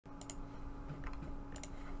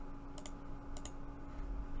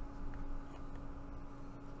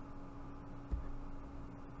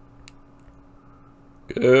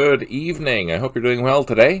Good evening. I hope you're doing well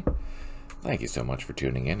today. Thank you so much for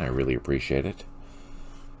tuning in. I really appreciate it.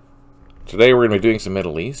 Today we're going to be doing some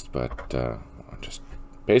Middle East, but just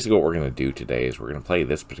basically what we're going to do today is we're going to play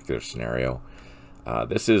this particular scenario.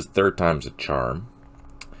 This is Third Time's a Charm,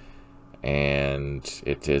 and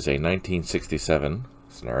it is a 1967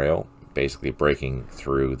 scenario, basically breaking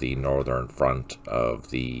through the northern front of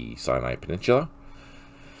the Sinai Peninsula.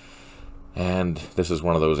 And this is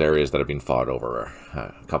one of those areas that have been fought over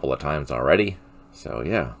a couple of times already. So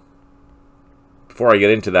yeah. Before I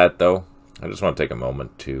get into that, though, I just want to take a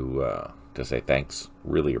moment to say thanks.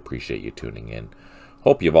 Really appreciate you tuning in.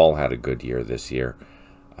 Hope you've all had a good year this year.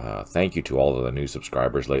 Thank you to all of the new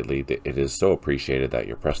subscribers lately. It is so appreciated that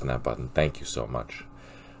you're pressing that button. Thank you so much.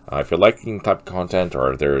 If you're liking the type of content,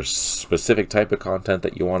 or if there's specific type of content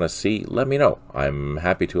that you want to see, let me know. I'm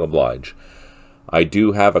happy to oblige. I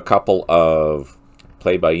do have a couple of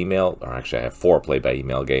play-by-email, or actually I have 4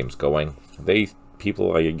 play-by-email games going.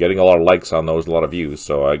 People are getting a lot of likes on those, a lot of views,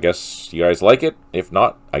 so I guess you guys like it. If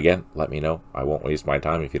not, again, let me know. I won't waste my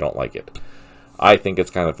time if you don't like it. I think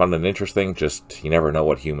it's kind of fun and interesting, just you never know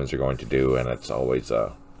what humans are going to do, and it's always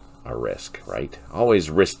a risk, right? Always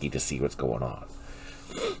risky to see what's going on.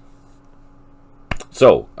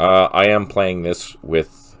 So, I am playing this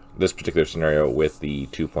with this particular scenario with the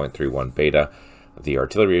 2.31 beta. The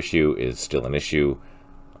artillery issue is still an issue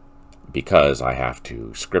because I have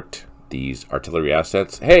to script these artillery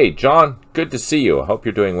assets. Hey, John, good to see you. I hope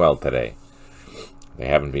you're doing well today. They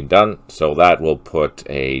haven't been done, so that will put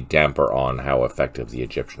a damper on how effective the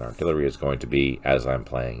Egyptian artillery is going to be as I'm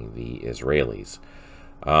playing the Israelis.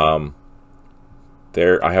 I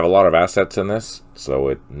have a lot of assets in this, so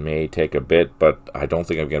it may take a bit, but I don't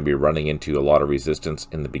think I'm going to be running into a lot of resistance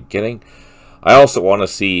in the beginning. I also want to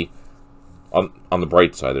see, on the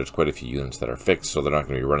bright side, there's quite a few units that are fixed, so they're not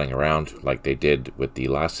going to be running around like they did with the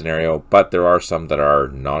last scenario, but there are some that are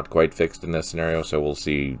not quite fixed in this scenario, so we'll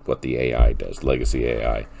see what the AI does, Legacy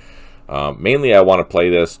AI. Mainly I want to play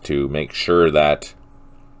this to make sure that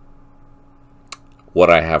what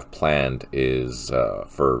I have planned is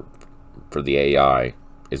for the AI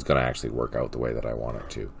is going to actually work out the way that I want it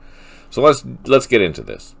to. So let's get into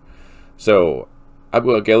this. So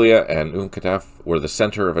Abu Agalia and Qataf were the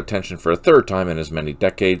center of attention for a third time in as many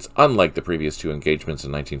decades. Unlike the previous 2 engagements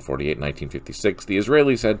in 1948 and 1956, the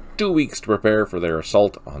Israelis had 2 weeks to prepare for their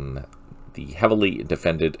assault on the heavily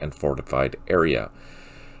defended and fortified area.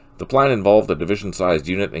 The plan involved a division-sized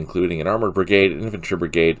unit including an armored brigade, an infantry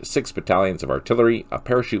brigade, 6 battalions of artillery, a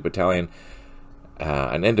parachute battalion,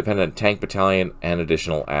 an independent tank battalion, and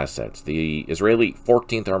additional assets. The Israeli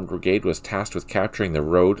 14th Armored Brigade was tasked with capturing the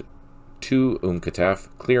road to Qataf,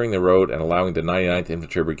 clearing the road, and allowing the 99th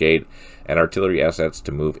Infantry Brigade and artillery assets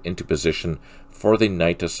to move into position for the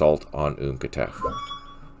night assault on Qataf.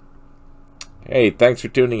 Hey, thanks for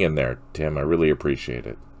tuning in there, Tim. I really appreciate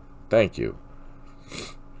it. Thank you.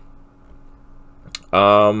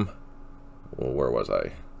 Well, where was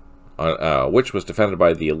I? Which was defended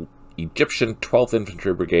by the Egyptian 12th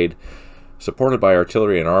Infantry Brigade, supported by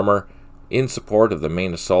artillery and armor. In support of the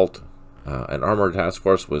main assault, an armored task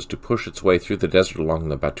force was to push its way through the desert along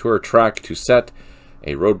the Batur track to set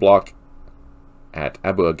a roadblock at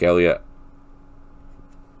Abu Agalia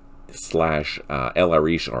 / El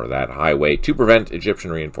Arish, or that highway, to prevent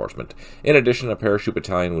Egyptian reinforcement. In addition, a parachute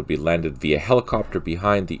battalion would be landed via helicopter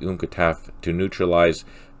behind the Qataf to neutralize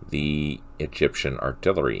the Egyptian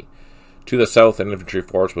artillery. To the south, an infantry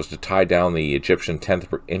force was to tie down the Egyptian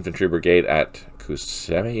 10th Infantry Brigade at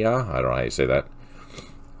Kusemia. I don't know how you say that.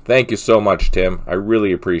 Thank you so much, Tim. I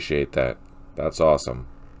really appreciate that. That's awesome.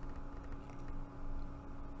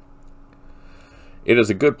 It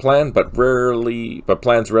is a good plan, but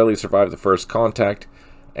plans rarely survive the first contact.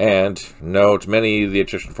 And note, many of the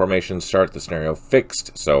Egyptian formations start the scenario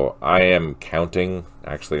fixed, so I am counting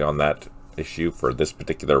actually on that issue for this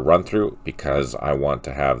particular run through because I want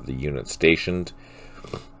to have the unit stationed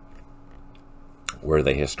where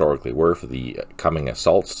they historically were for the coming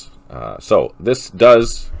assaults. So this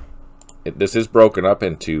is broken up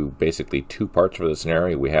into basically 2 parts for the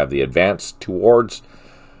scenario. We have the advance towards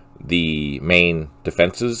the main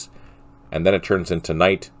defenses, and then it turns into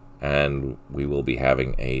night, and we will be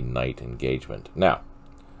having a night engagement. Now,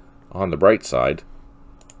 on the bright side,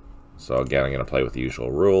 so again, I'm going to play with the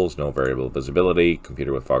usual rules: no variable visibility,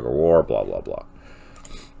 computer with fog of war, blah blah blah.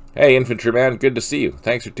 Hey, infantryman, good to see you.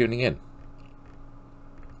 Thanks for tuning in.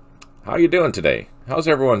 How you doing today? How's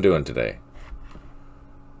everyone doing today?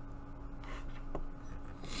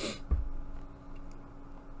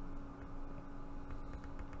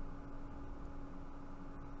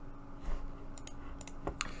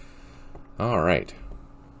 All right.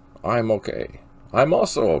 I'm okay. I'm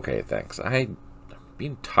also okay, thanks. I'm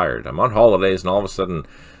being tired. I'm on holidays, and all of a sudden,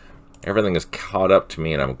 everything is caught up to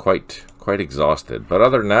me, and I'm quite exhausted. But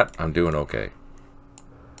other than that, I'm doing okay.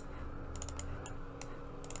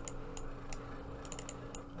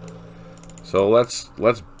 So let's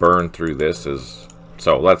burn through this.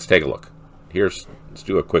 So let's take a look. Let's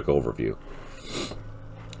do a quick overview.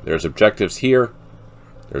 There's objectives here.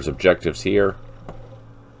 There's objectives here.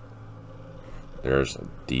 There's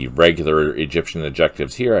the regular Egyptian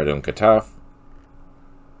objectives here at Kataf.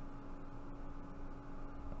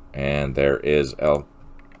 And there is El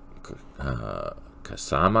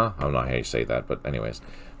Kasama. I don't know how you say that, but anyways,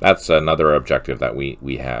 that's another objective that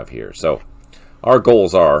we have here. So our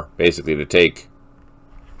goals are basically to take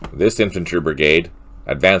this infantry brigade,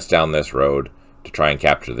 advance down this road to try and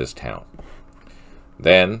capture this town.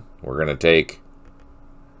 Then we're going to take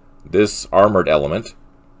this armored element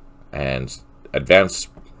and advance,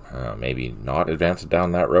 maybe not advance it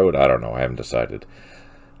down that road. I don't know. I haven't decided.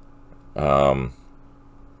 Haven't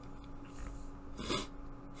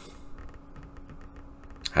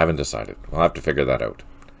decided. We'll have to figure that out.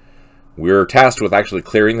 We're tasked with actually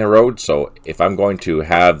clearing the road, so if I'm going to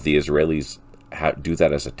have the Israelis do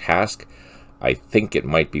that as a task, I think it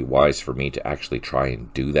might be wise for me to actually try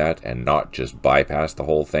and do that and not just bypass the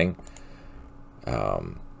whole thing.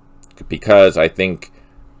 Because I think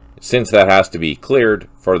since that has to be cleared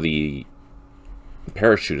for the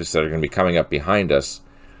parachutists that are going to be coming up behind us,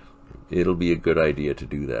 it'll be a good idea to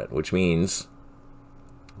do that, which means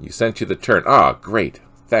you sent you the turn. Ah, great.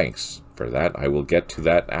 Thanks for that. I will get to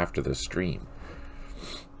that after the stream.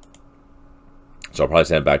 So I'll probably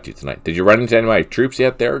send it back to you tonight. Did you run into any of my troops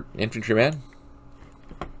yet there, infantryman?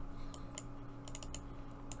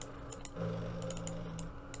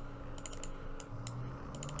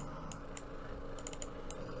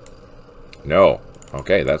 No.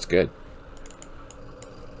 Okay, that's good.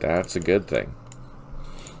 That's a good thing.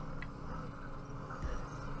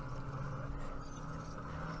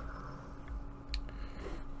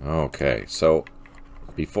 Okay, so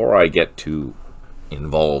before I get too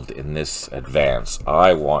involved in this advance,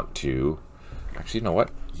 I want to... Actually, you know what?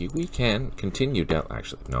 We can continue down...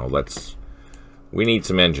 Actually, no, we need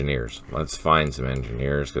some engineers. Let's find some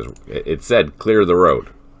engineers, because it said clear the road.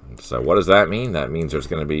 So what does that mean? That means there's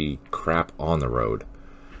going to be crap on the road.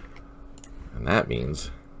 And that means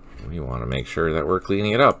we want to make sure that we're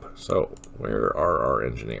cleaning it up. So where are our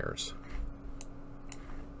engineers?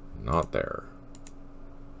 Not there.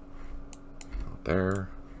 Not there.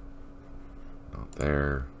 Not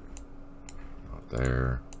there. Not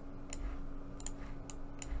there.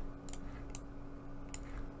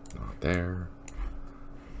 Not there.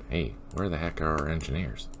 Hey, where the heck are our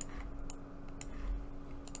engineers?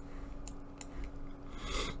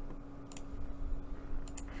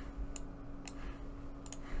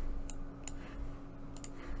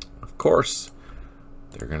 Of course,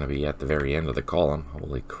 they're going to be at the very end of the column.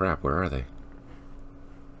 Holy crap, where are they?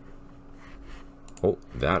 Oh,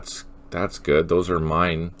 that's good. Those are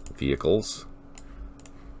mine vehicles.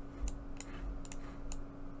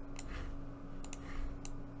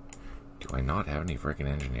 Do I not have any freaking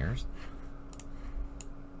engineers?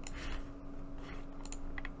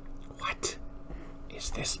 What is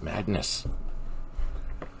this madness?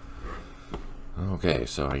 Okay,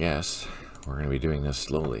 so I guess we're going to be doing this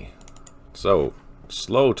slowly. So,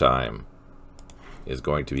 slow time is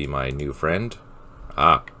going to be my new friend.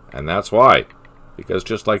 Ah, and that's why. Because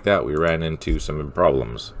just like that, we ran into some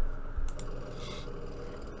problems.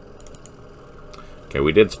 Okay,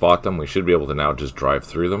 we did spot them. We should be able to now just drive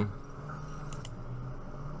through them.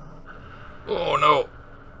 Oh, no.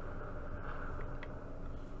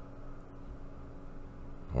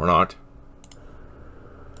 Or not.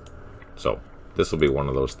 So, this will be one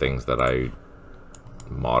of those things that I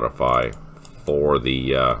modify for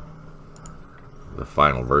the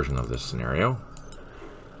final version of this scenario.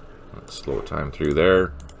 Let's slow time through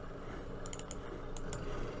there.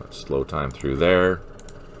 Let's slow time through there.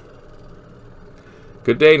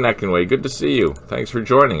 Good day, Neckenway. Good to see you. Thanks for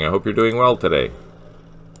joining. I hope you're doing well today.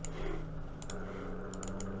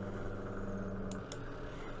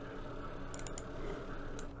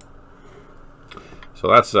 So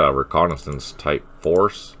that's a reconnaissance type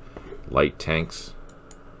force. Light tanks.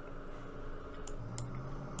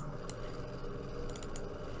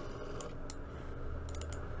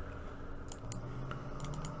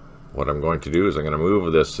 What I'm going to do is I'm going to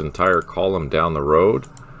move this entire column down the road,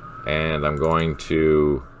 and I'm going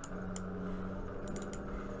to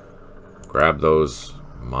grab those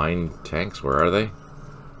mine tanks. Where are they?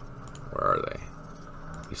 Where are they?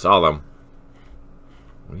 We saw them.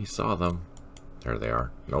 We saw them. There they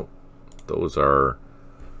are. Nope. Those are...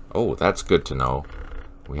 Oh, that's good to know.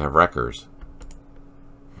 We have wreckers.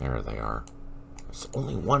 There they are. There's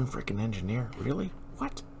only one freaking engineer. Really?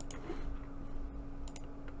 What?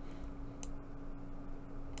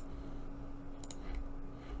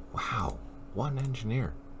 Wow. One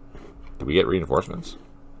engineer. Do we get reinforcements?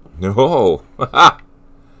 No!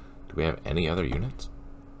 Do we have any other units?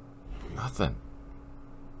 Nothing.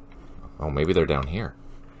 Oh, maybe they're down here.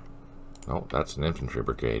 Oh, that's an infantry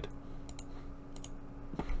brigade.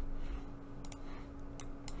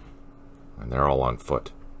 And they're all on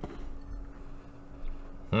foot.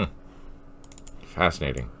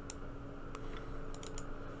 Fascinating.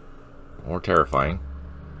 Or terrifying.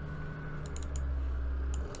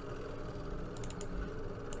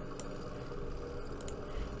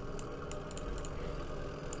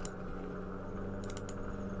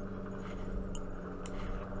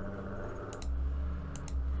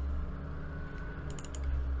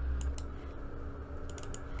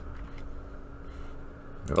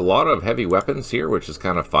 We have a lot of heavy weapons here, which is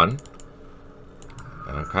kind of fun.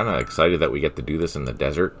 And I'm kind of excited that we get to do this in the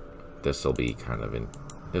desert. This will be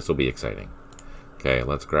exciting. Okay,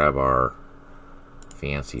 let's grab our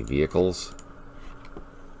fancy vehicles.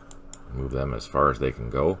 Move them as far as they can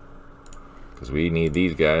go. Because we need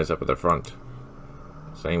these guys up at the front.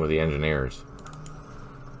 Same with the engineers.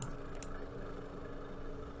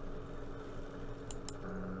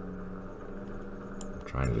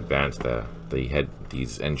 Trying to advance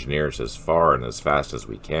these engineers as far and as fast as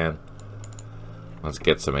we can. Let's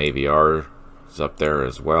get some AVRs up there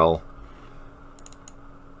as well.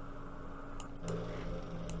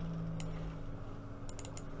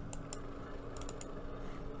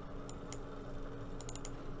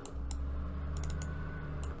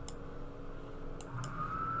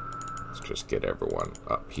 Let's just get everyone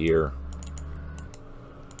up here.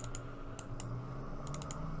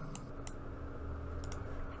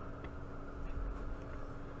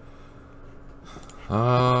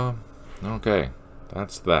 Okay,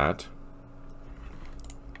 that's that.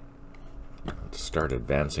 Let's start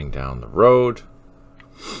advancing down the road.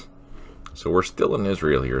 So we're still in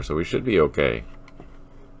Israel here, so we should be okay.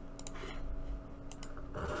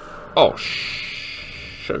 Oh,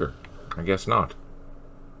 sugar. I guess not.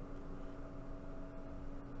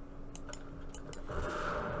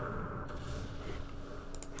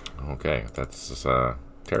 Okay, that's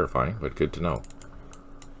terrifying, but good to know.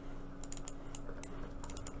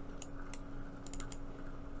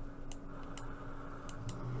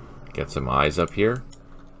 Get some eyes up here.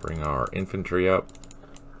 Bring our infantry up.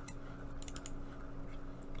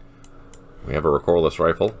 We have a recoilless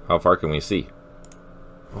rifle. How far can we see?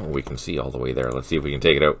 Oh, we can see all the way there. Let's see if we can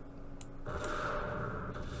take it out.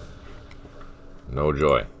 No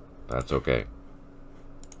joy. That's okay.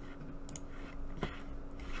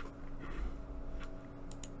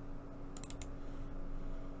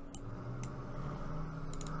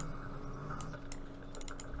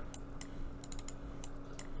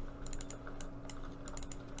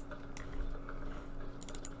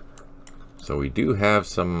 So we do have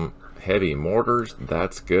some heavy mortars.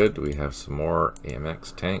 That's good. We have some more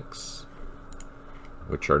AMX tanks,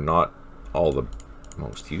 which are not all the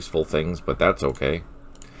most useful things, but that's okay.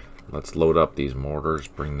 Let's load up these mortars,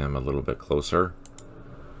 bring them a little bit closer.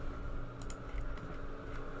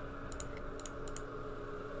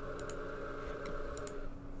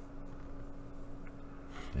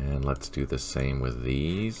 And let's do the same with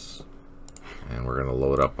these. And we're going to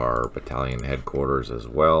load up our battalion headquarters as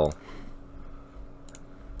well.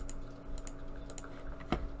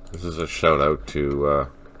 This is a shout out to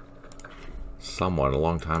someone a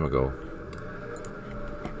long time ago.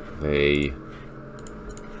 They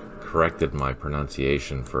corrected my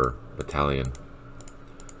pronunciation for battalion.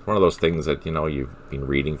 It's one of those things that, you know, you've been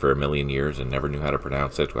reading for a million years and never knew how to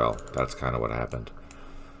pronounce it. Well, that's kind of what happened.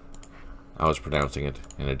 I was pronouncing it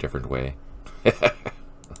in a different way.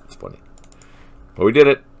 That's funny. But we did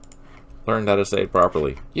it. Learned how to say it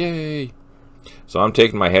properly. Yay! So I'm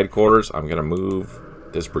taking my headquarters. I'm going to move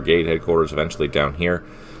this brigade headquarters eventually down here.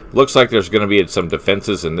 Looks like there's going to be some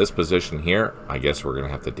defenses in this position here. I guess we're going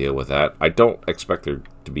to have to deal with that. I don't expect there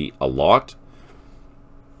to be a lot.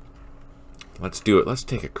 Let's do it. Let's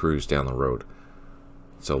take a cruise down the road.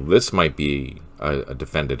 So this might be a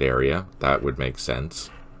defended area. That would make sense.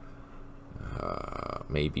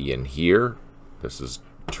 Maybe in here. This is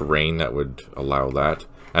terrain that would allow that.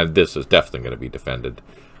 And this is definitely going to be defended.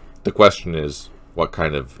 The question is, what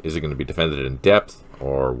kind of... Is it going to be defended in depth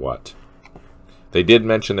or what? They did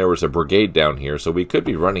mention there was a brigade down here, so we could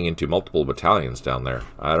be running into multiple battalions down there.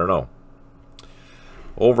 I don't know.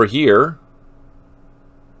 Over here,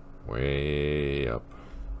 Way up.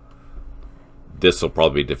 This will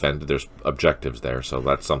probably be defended. There's objectives there, so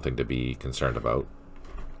that's something to be concerned about.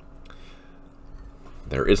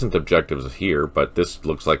 There isn't objectives here, but this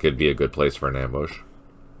looks like it'd be a good place for an ambush.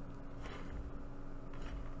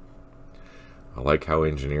 I like how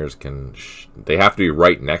engineers can... they have to be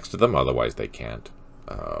right next to them, otherwise they can't.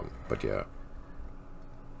 But yeah.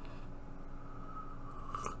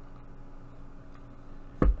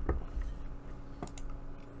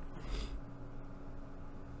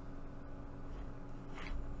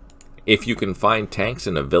 If you can find tanks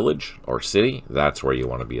in a village or city, that's where you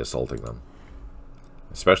want to be assaulting them.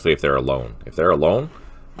 Especially if they're alone. If they're alone,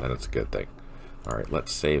 then it's a good thing. Alright,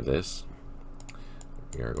 let's save this.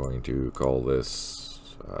 We are going to call this...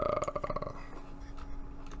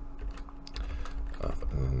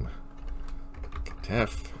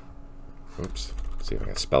 Tef. Oops. Let's see if I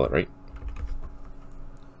can spell it right.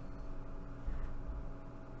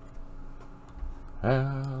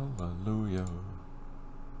 Hallelujah.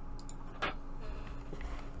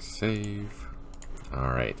 Save.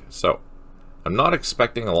 Alright, so I'm not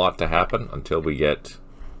expecting a lot to happen until we get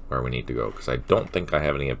where we need to go, because I don't think I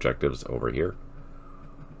have any objectives over here.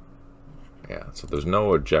 Yeah, so there's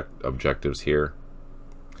no objectives here.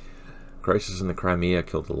 Crisis in the Crimea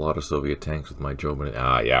killed a lot of Soviet tanks with my Joe.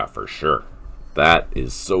 Ah, yeah, for sure. That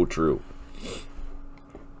is so true.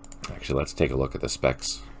 Actually, let's take a look at the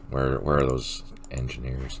specs. Where are those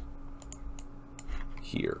engineers?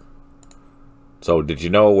 Here. So, did you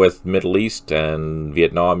know with Middle East and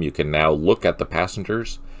Vietnam, you can now look at the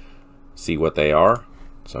passengers, see what they are.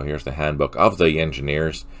 So here's the handbook of the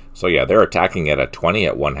engineers. So yeah, they're attacking at a 20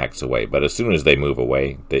 at 1 hex away, but as soon as they move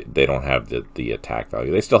away, they don't have the attack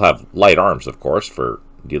value. They still have light arms, of course, for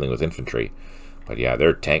dealing with infantry. But yeah,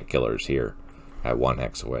 they're tank killers here at 1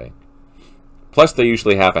 hex away. Plus, they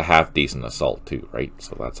usually have a half-decent assault too, right?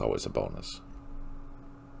 So that's always a bonus.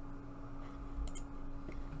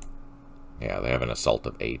 Yeah, they have an assault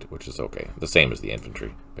of 8, which is okay. The same as the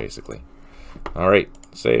infantry, basically. Alright,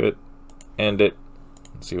 save it, end it,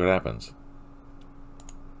 and see what happens.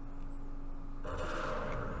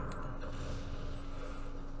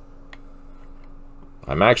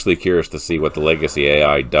 I'm actually curious to see what the Legacy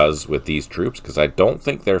AI does with these troops, because I don't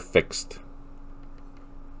think they're fixed.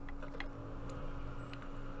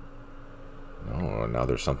 Oh, now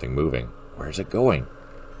there's something moving. Where's it going?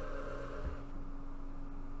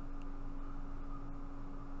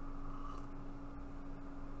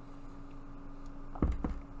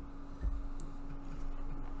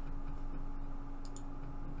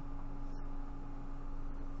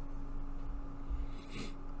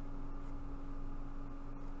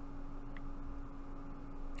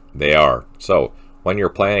 They are. So, when you're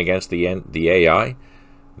playing against the AI,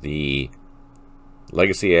 the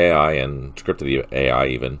Legacy AI and scripted AI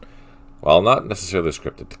even, well, not necessarily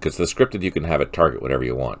scripted, because the scripted you can have it target whatever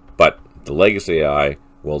you want, but the Legacy AI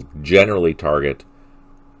will generally target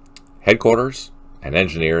headquarters and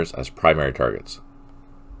engineers as primary targets.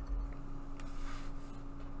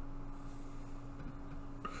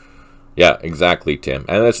 Yeah, exactly, Tim.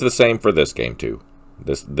 And it's the same for this game, too.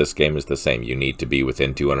 This game is the same. You need to be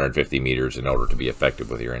within 250 meters in order to be effective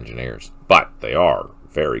with your engineers. But they are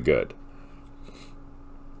very good.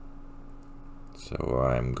 So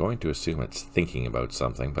I'm going to assume it's thinking about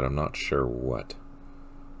something, but I'm not sure what.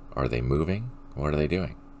 Are they moving? What are they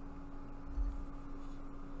doing?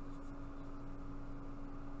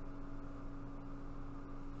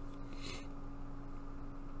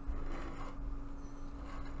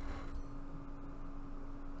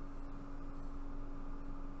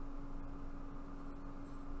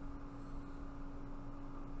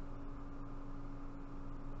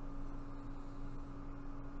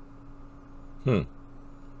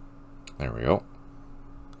 There we go.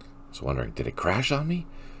 I was wondering, did it crash on me?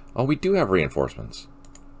 Oh, we do have reinforcements.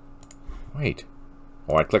 Wait.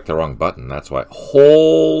 Oh, I clicked the wrong button. That's why.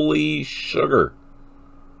 Holy sugar.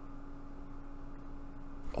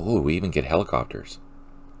 Oh, we even get helicopters.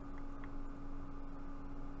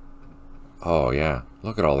 Oh, yeah.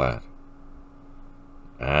 Look at all that.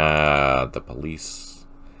 Ah, the police.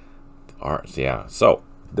 Yeah. So,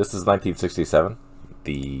 this is 1967.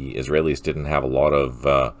 The Israelis didn't have a lot of...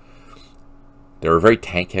 they were a very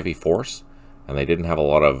tank-heavy force, and they didn't have a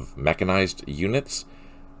lot of mechanized units,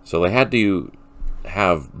 so they had to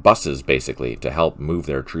have buses, basically, to help move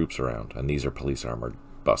their troops around, and these are police armored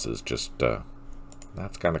buses. Just,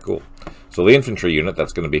 that's kind of cool. So the infantry unit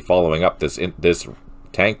that's going to be following up this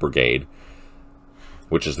tank brigade,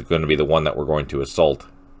 which is going to be the one that we're going to assault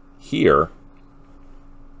here,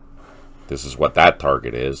 this is what that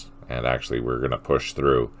target is. And actually, we're going to push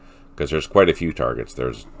through. because there's quite a few targets.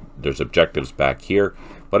 There's objectives back here,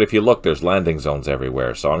 but if you look, there's landing zones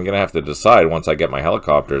everywhere. So I'm going to have to decide once I get my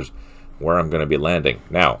helicopters where I'm going to be landing.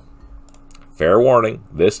 Now, fair warning,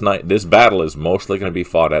 this battle is mostly going to be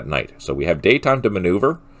fought at night. So we have daytime to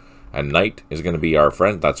maneuver, and night is going to be our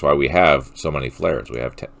friend. That's why we have so many flares. We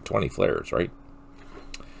have 20 flares, right?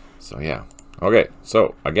 So yeah. Okay,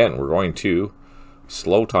 so again, we're going to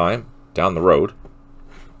slow time down the road.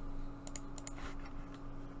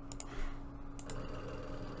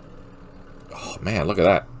 Oh man, look at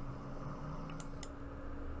that.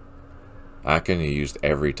 I can use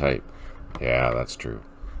every type. Yeah, that's true.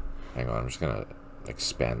 Hang on, I'm just gonna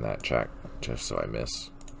expand that check just so I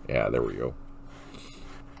miss. Yeah, there we go.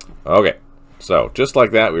 Okay, so just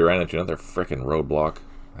like that, we ran into another frickin' roadblock.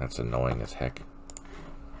 That's annoying as heck.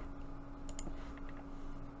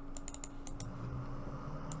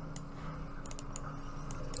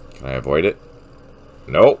 Can I avoid it?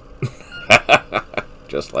 Nope.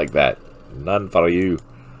 Just like that. None for you.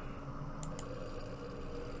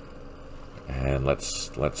 And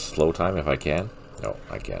let's slow time if I can. No,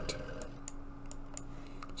 I can't.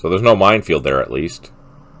 So there's no minefield there at least.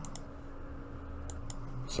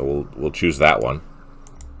 So we'll choose that one.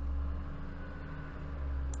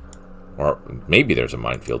 Or maybe there's a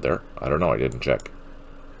minefield there. I don't know, I didn't check.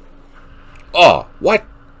 Oh, what?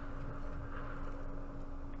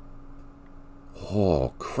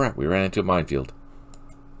 Oh, crap, we ran into a minefield.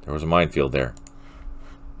 There was a minefield there.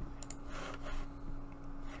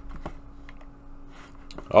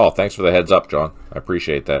 Oh, thanks for the heads up, John. I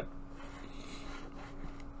appreciate that.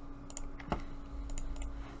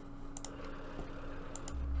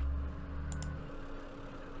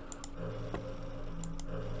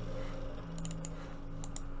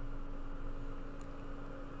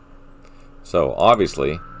 So,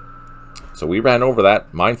 obviously, we ran over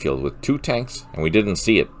that minefield with 2 tanks, and we didn't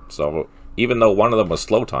see it. So, even though one of them was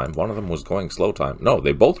slow time, one of them was going slow time. No,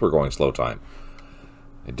 they both were going slow time.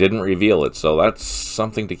 It didn't reveal it, so that's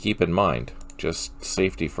something to keep in mind. Just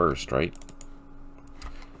safety first, right?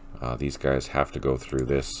 These guys have to go through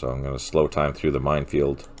this, so I'm going to slow time through the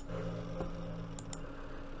minefield.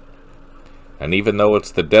 And even though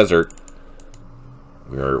it's the desert,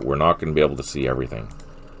 we're not going to be able to see everything.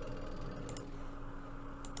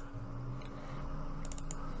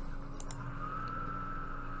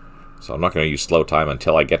 So I'm not going to use slow time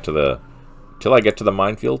until I get to the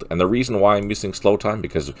minefield. And the reason why I'm using slow time,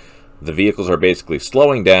 because the vehicles are basically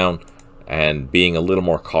slowing down and being a little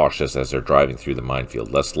more cautious as they're driving through the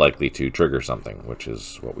minefield, less likely to trigger something, which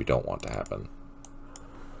is what we don't want to happen.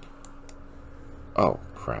 Oh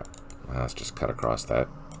crap, let's just cut across that.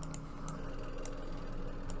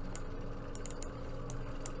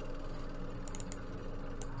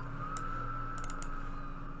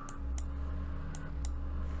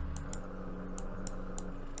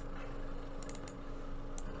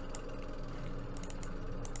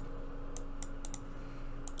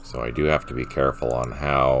 So I do have to be careful on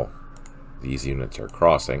how these units are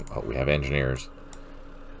crossing. Oh, we have engineers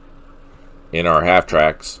in our half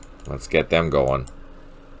tracks. Let's get them going.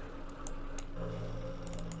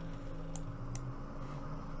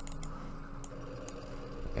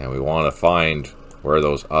 And we want to find where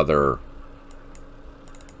those other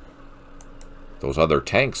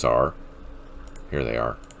tanks are. Here they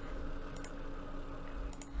are.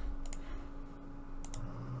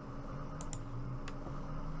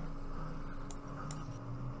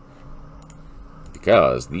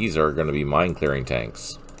 Because these are going to be mine clearing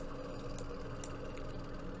tanks.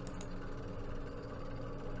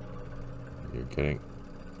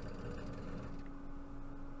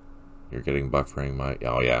 You're getting buffering my...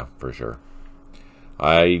 Oh yeah, for sure.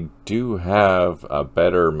 I do have a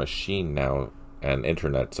better machine now and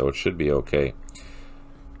internet, so it should be okay.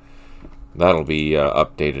 That'll be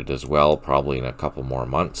updated as well, probably in a couple more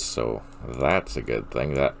months, so that's a good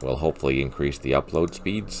thing. That will hopefully increase the upload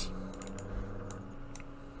speeds.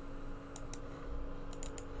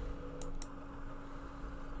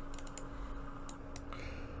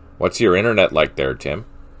 What's your internet like there, Tim?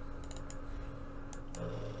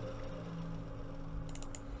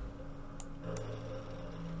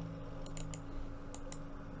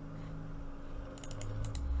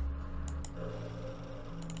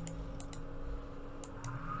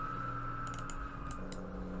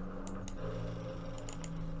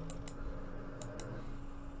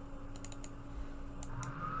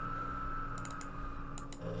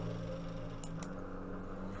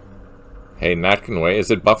 Hey, Natkinway, is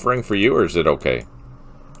it buffering for you or is it okay?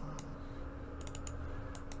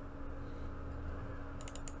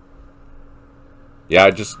 Yeah, I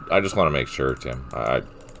just want to make sure, Tim. I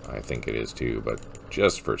I think it is too, but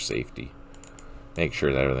just for safety. Make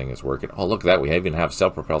sure that everything is working. Oh, look at that. We even have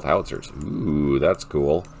self-propelled howitzers. Ooh, that's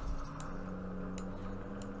cool.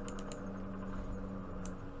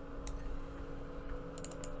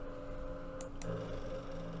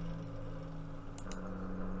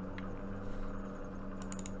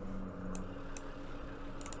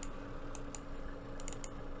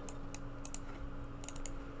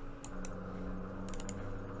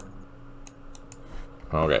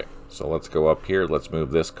 Okay, so let's go up here. Let's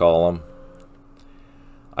move this column.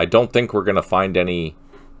 I don't think we're going to find any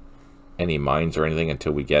mines or anything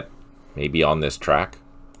until we get maybe on this track.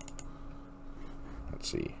 Let's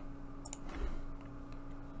see.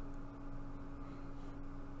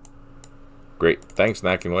 Great. Thanks,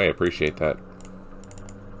 Knacking Way. I appreciate that.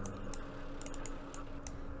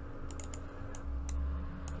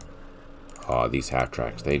 Oh, these half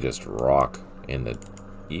tracks, they just rock in the...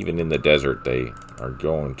 Even in the desert, they are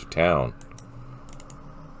going to town.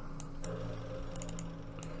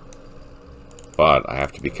 But I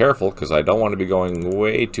have to be careful because I don't want to be going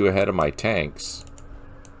way too ahead of my tanks.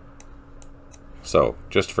 So,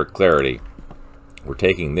 just for clarity, we're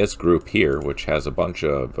taking this group here, which has a bunch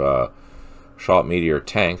of Sho't Meteor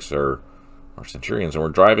tanks or Centurions, and we're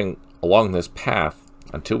driving along this path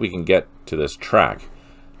until we can get to this track.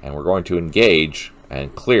 And we're going to engage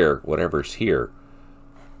and clear whatever's here.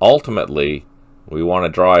 Ultimately, we want to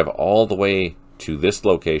drive all the way to this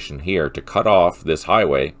location here to cut off this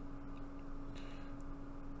highway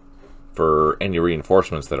for any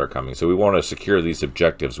reinforcements that are coming. So we want to secure these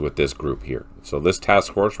objectives with this group here. So this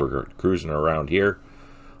task force, we're cruising around here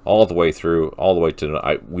all the way through, all the way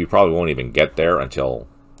to... we probably won't even get there until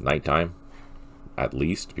nighttime, at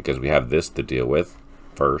least, because we have this to deal with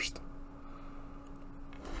first.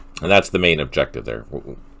 And that's the main objective there.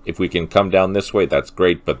 If we can come down this way, that's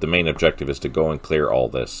great, but the main objective is to go and clear all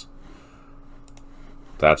this.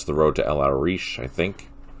 That's the road to El Arish, I think.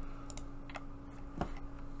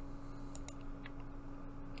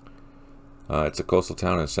 It's a coastal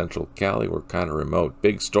town in central Cali. We're kind of remote.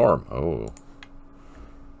 Big storm. Oh.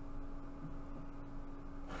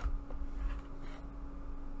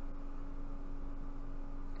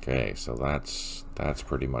 Okay, so that's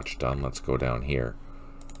pretty much done. Let's go down here.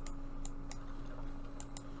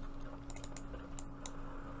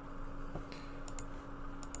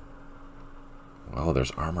 Oh,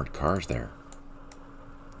 there's armored cars there.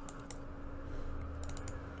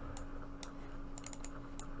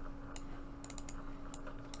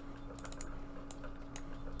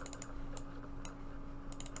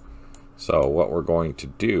 So what we're going to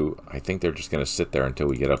do, I think they're just going to sit there until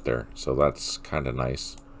we get up there. So that's kind of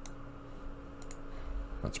nice.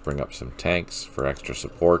 Let's bring up some tanks for extra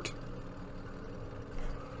support.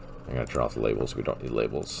 I'm going to turn off the labels. We don't need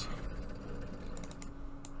labels.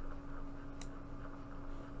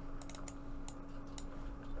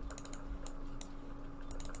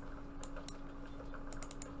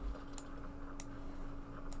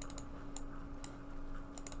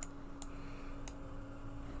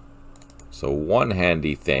 So one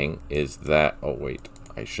handy thing is that... Oh, wait.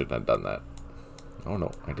 I shouldn't have done that. Oh, no.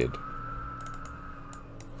 I did.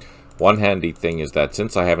 One handy thing is that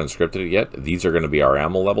since I haven't scripted it yet, these are going to be our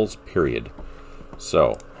ammo levels, period.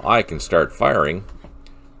 So I can start firing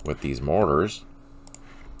with these mortars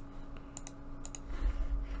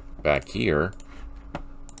back here.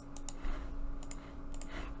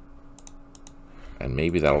 And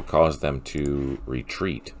maybe that'll cause them to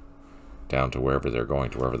retreat down to wherever they're going,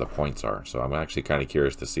 to wherever the points are. So I'm actually kind of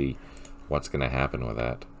curious to see what's going to happen with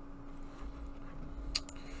that.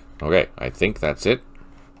 Okay, I think that's it.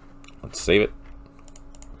 Let's save it.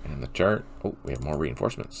 And the chart. Oh, we have more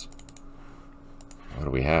reinforcements. What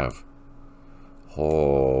do we have?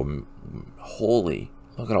 Oh, holy.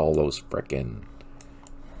 Look at all those frickin'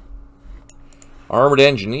 armored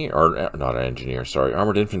engineer, or not an engineer, sorry,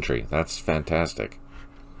 armored infantry. That's fantastic.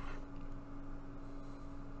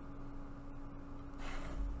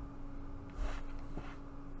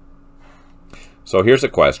 So here's a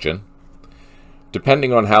question.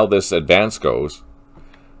 Depending on how this advance goes,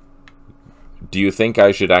 do you think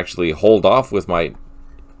I should actually hold off with my,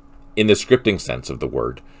 in the scripting sense of the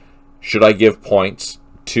word, should I give points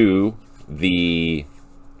to the,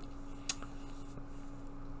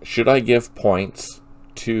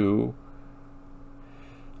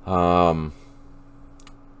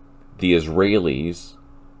 the Israelis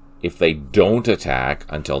if they don't attack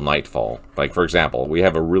until nightfall? Like, for example, we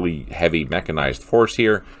have a really heavy mechanized force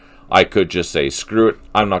here. I could just say, screw it,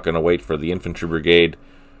 I'm not going to wait for the infantry brigade.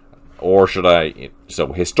 Or should I...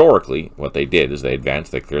 So, historically, what they did is they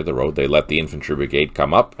advanced, they cleared the road, they let the infantry brigade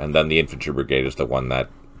come up, and then the infantry brigade is the one that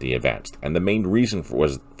the advanced. And the main reason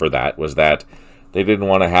for that was that they didn't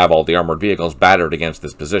want to have all the armored vehicles battered against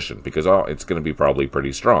this position, because it's going to be probably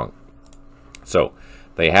pretty strong. So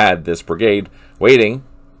they had this brigade waiting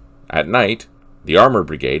at night, the armored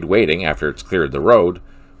brigade waiting after it's cleared the road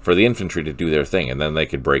for the infantry to do their thing, and then they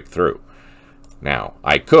could break through. Now,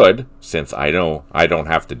 I could, since I know I don't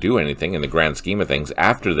have to do anything in the grand scheme of things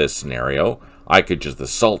after this scenario, I could just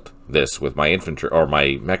assault this with my infantry or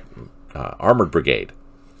my armored brigade.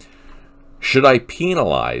 Should I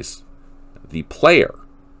penalize the player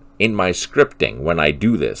in my scripting when I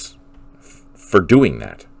do this for doing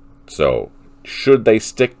that? So, should they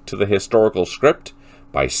stick to the historical script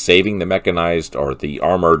by saving the mechanized or the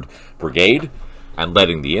armored brigade and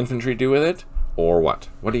letting the infantry do with it? Or what?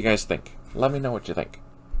 What do you guys think? Let me know what you think.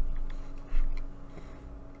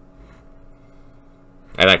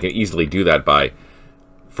 And I can easily do that by,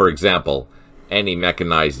 for example, any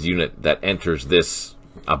mechanized unit that enters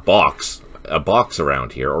a box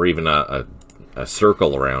around here, or even a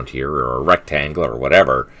circle around here, or a rectangle, or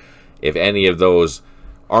whatever. If any of those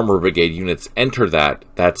armor brigade units enter that,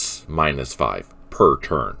 that's -5 per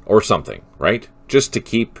turn, or something, right? Just to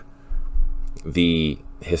keep the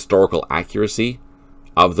historical accuracy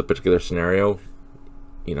of the particular scenario.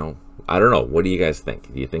 You know, I don't know. What do you guys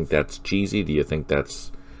think? Do you think that's cheesy? Do you think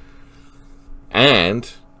that's...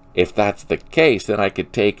 And if that's the case, then I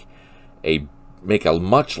could make a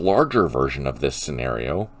much larger version of this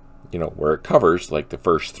scenario, you know, where it covers like the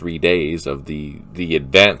first 3 days of the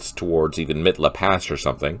advance towards even Mitla Pass or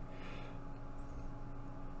something.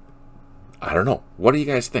 I don't know. What do you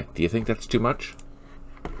guys think? Do you think that's too much?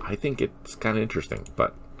 I think it's kind of interesting,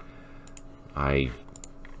 but I'm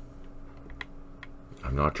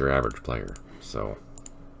not your average player, so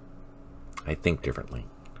I think differently.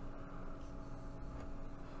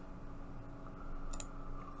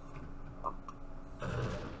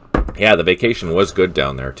 Yeah, the vacation was good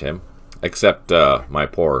down there, Tim. Except my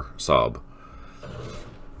poor Saab.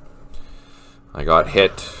 I got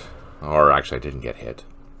hit, or actually I didn't get hit.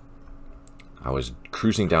 I was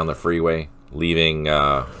cruising down the freeway, leaving,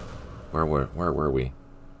 where were we?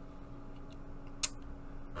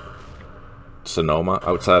 Sonoma,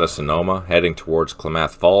 outside of Sonoma, heading towards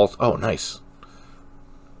Klamath Falls. Oh, nice.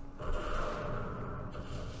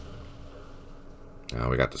 Oh,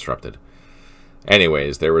 we got disrupted.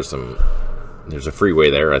 Anyways, there's a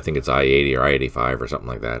freeway there. I think it's I-80 or I-85 or something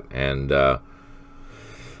like that. And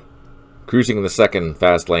cruising in the second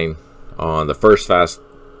fast lane. On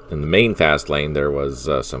the main fast lane, there was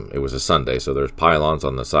it was a Sunday, so there's pylons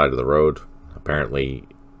on the side of the road. Apparently,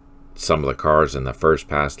 some of the cars in the first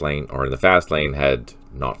fast lane, or in the fast lane, had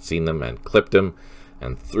not seen them and clipped them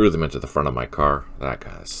and threw them into the front of my car. That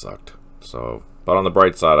kind of sucked. So, but on the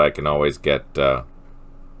bright side, I can always get...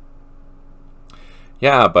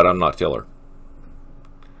 yeah, but I'm not Tiller.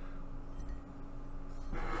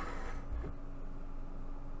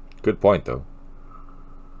 Good point, though.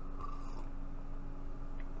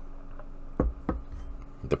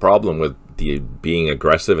 The problem with being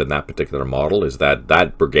aggressive in that particular model is that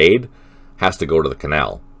that brigade has to go to the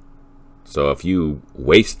canal. So if you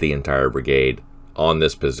waste the entire brigade on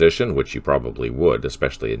this position, which you probably would,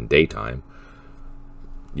 especially in daytime,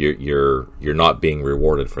 you're not being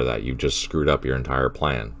rewarded for that. You've just screwed up your entire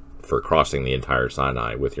plan for crossing the entire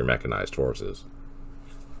Sinai with your mechanized forces.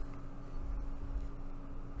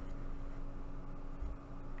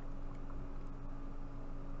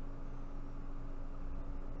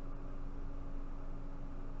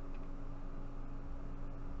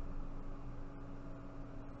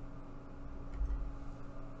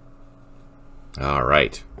 All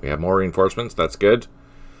right, we have more reinforcements. That's good.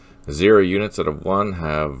 0 units out of 1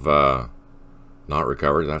 have not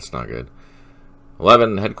recovered. That's not good.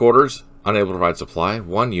 11 headquarters, unable to provide supply.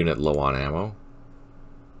 1 unit low on ammo.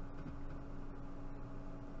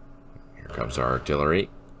 Here comes our artillery.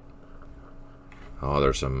 Oh,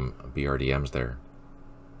 there's some BRDMs there.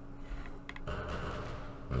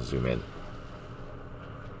 Let's zoom in.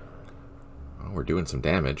 Oh, we're doing some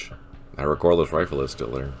damage. That recoilless rifle is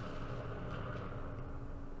still there.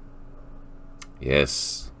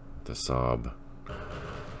 Yes, the Saab.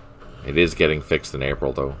 It is getting fixed in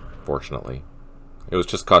April, though, fortunately. It was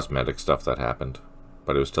just cosmetic stuff that happened,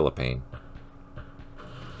 but it was still a pain.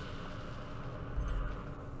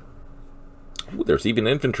 Ooh, there's even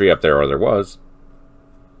infantry up there, or there was.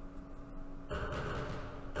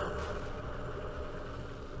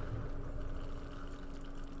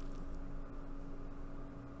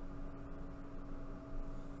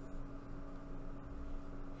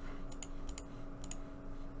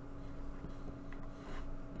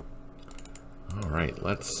 Alright,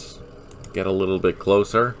 let's get a little bit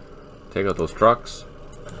closer. Take out those trucks.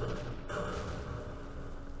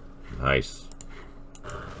 Nice.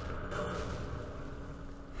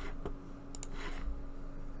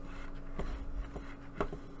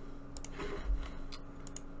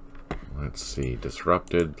 Let's see,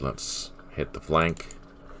 disrupted. Let's hit the flank.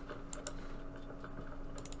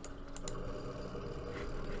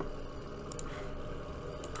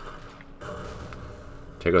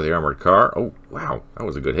 Take out the armored car. Oh, wow, that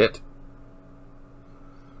was a good hit.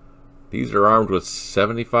 These are armed with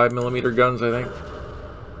 75mm guns, I think.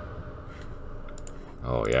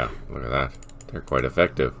 Oh yeah, look at that. They're quite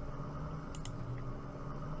effective.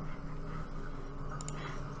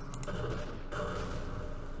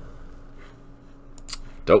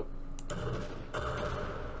 Dope.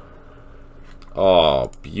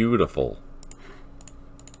 Oh, beautiful.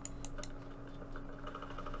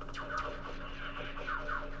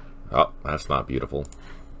 Oh, that's not beautiful.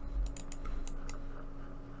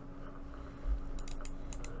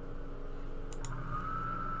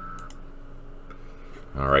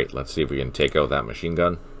 Alright, let's see if we can take out that machine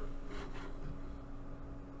gun.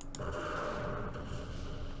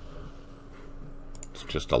 It's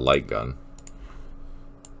just a light gun.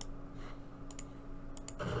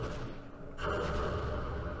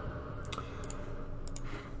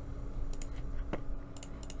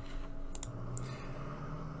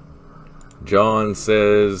 John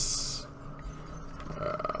says,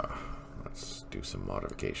 let's do some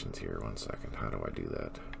modifications here. 1 second. How do I do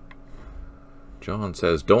that? John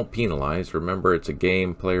says, don't penalize. Remember, it's a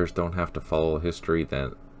game. Players don't have to follow history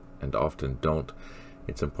then, and often don't.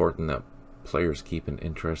 It's important that players keep an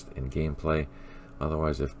interest in gameplay.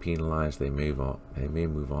 Otherwise, if penalized, they may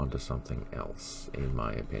move on to something else, in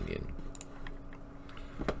my opinion.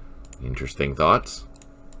 Interesting thoughts.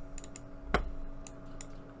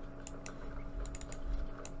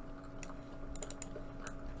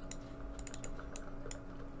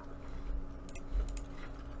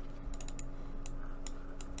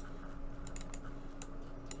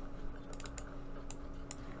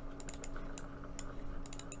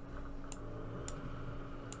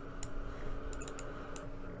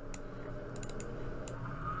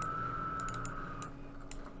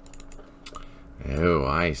 Oh,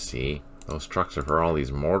 I see. Those trucks are for all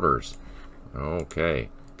these mortars. Okay,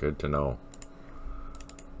 good to know.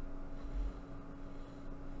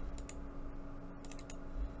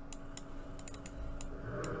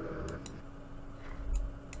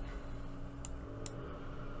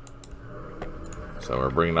 So we're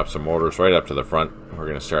bringing up some mortars right up to the front. We're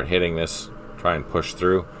going to start hitting this. Try and push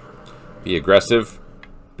through. Be aggressive.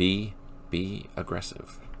 Be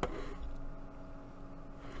aggressive.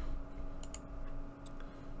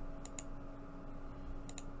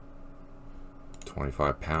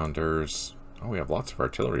 25-pounders. Oh, we have lots of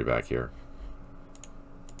artillery back here.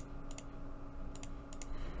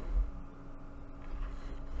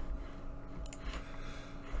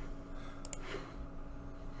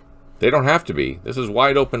 They don't have to be. This is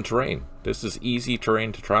wide open terrain. This is easy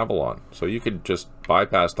terrain to travel on. So you could just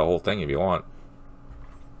bypass the whole thing if you want.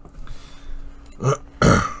 The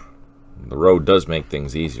road does make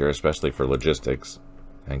things easier, especially for logistics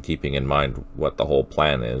and keeping in mind what the whole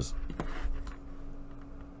plan is.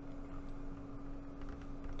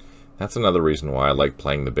 That's another reason why I like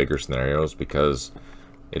playing the bigger scenarios, because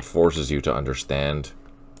it forces you to understand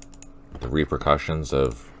the repercussions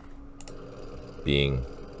of being...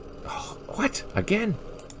 Oh, what? Again?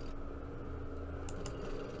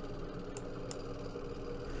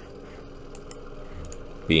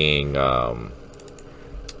 Being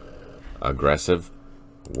aggressive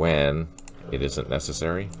when it isn't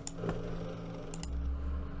necessary.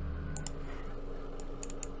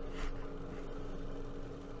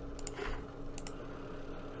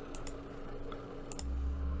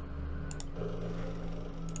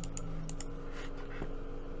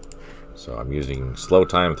 So I'm using slow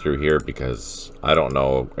time through here because I don't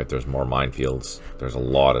know if there's more minefields. There's a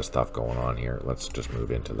lot of stuff going on here. Let's just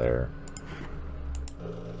move into there.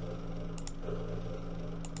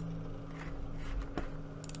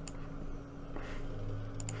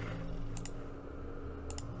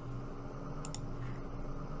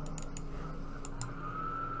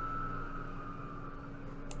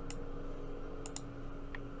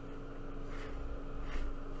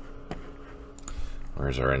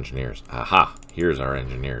 Where's our engineers? Aha! Here's our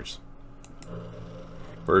engineers.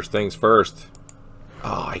 First things first.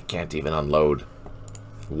 Oh, I can't even unload.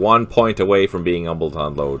 1 point away from being able to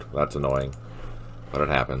unload. That's annoying. But it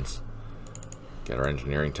happens. Get our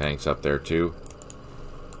engineering tanks up there too.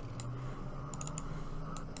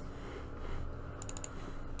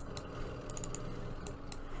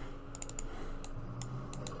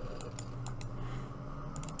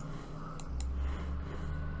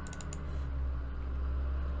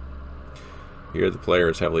 Here the player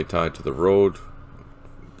is heavily tied to the road.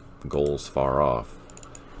 Goals far off.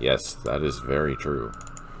 Yes, that is very true.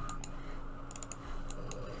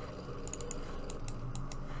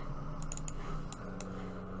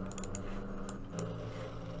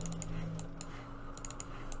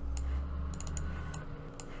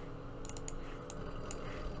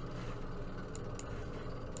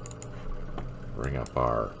 Bring up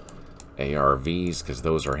our ARVs because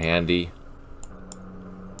those are handy.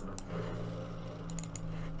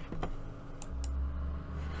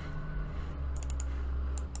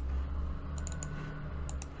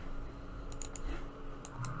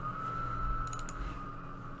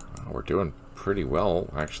 We're doing pretty well,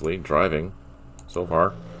 actually, driving so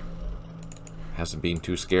far. Hasn't been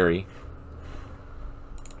too scary.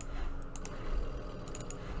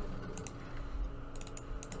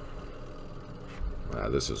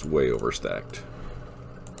 This is way overstacked.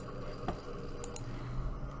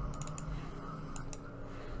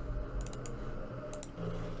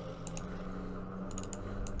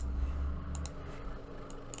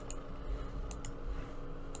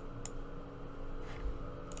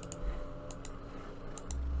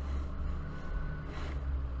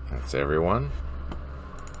 That's everyone.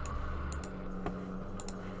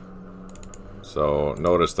 So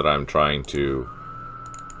notice that I'm trying to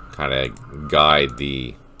kind of guide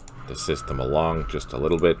the system along just a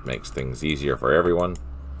little bit. Makes things easier for everyone.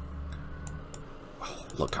 Oh,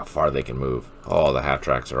 look how far they can move. Oh, the half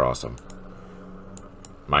tracks are awesome.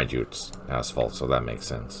 Mind you, it's asphalt, so that makes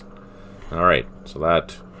sense. Alright, so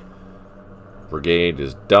that brigade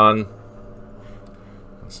is done.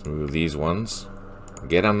 Let's move these ones.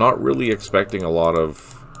 Again, I'm not really expecting a lot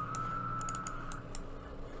of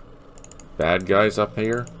bad guys up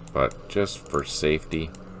here, but just for safety.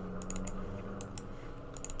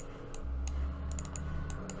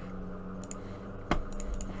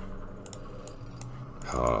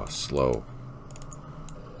 Oh, slow.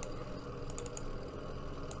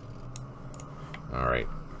 Alright,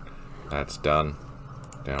 that's done.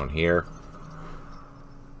 Down here.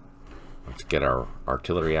 Let's get our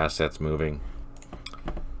artillery assets moving.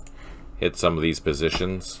 Hit some of these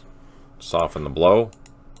positions. Soften the blow.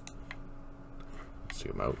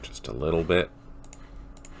 Zoom out just a little bit.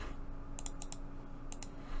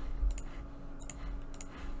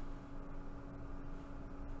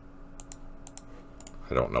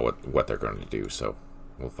 I don't know what they're going to do, so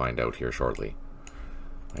we'll find out here shortly.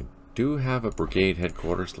 I do have a brigade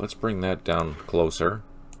headquarters. Let's bring that down closer.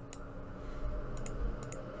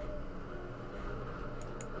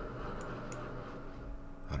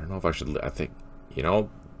 I don't know if I should... I think, you know,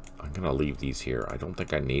 I'm going to leave these here. I don't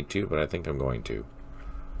think I need to, but I think I'm going to.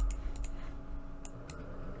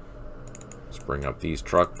 Let's bring up these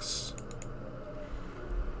trucks.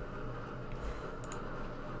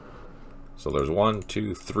 So there's 1,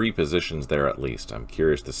 2, 3 positions there at least. I'm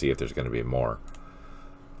curious to see if there's going to be more.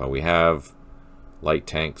 But we have light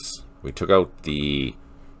tanks. We took out the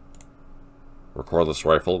recordless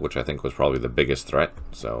rifle, which I think was probably the biggest threat.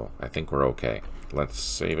 So I think we're okay. Let's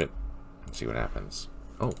save it and see what happens.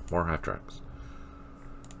 Oh, more half tracks.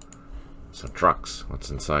 Some trucks. What's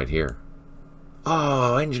inside here?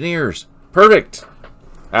 Oh, engineers. Perfect.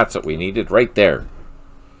 That's what we needed right there.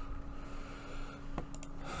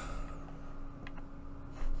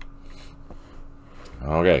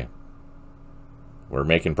 Okay. We're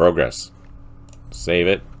making progress. Save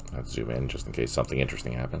it. Let's zoom in just in case something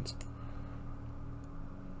interesting happens.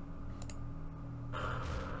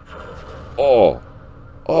 Oh!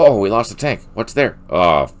 Oh, we lost a tank. What's there?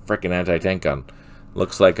 Oh, frickin' anti-tank gun.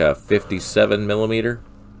 Looks like a 57mm.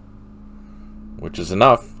 Which is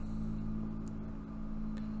enough.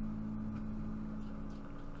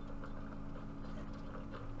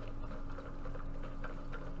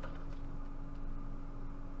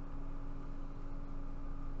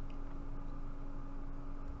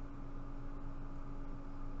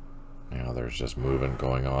 Now there's just movement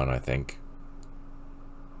going on, I think.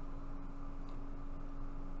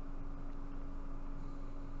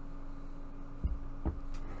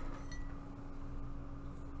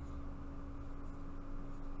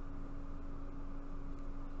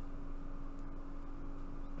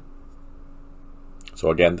 So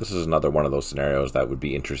again, this is another one of those scenarios that would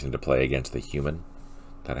be interesting to play against the human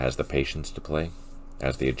that has the patience to play,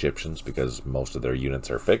 as the Egyptians, because most of their units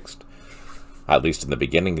are fixed. At least in the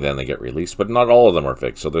beginning, then they get released, but not all of them are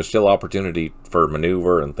fixed, so there's still opportunity for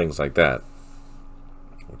maneuver and things like that,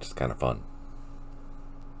 which is kind of fun.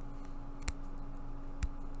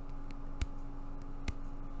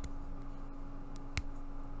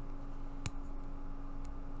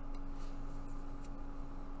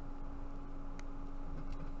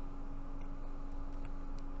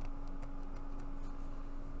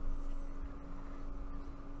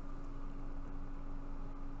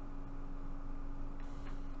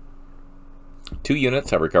 2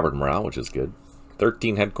 units have recovered morale, which is good.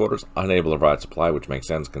 13 headquarters, unable to provide supply, which makes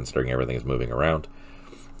sense considering everything is moving around.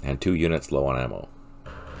 And 2 units low on ammo.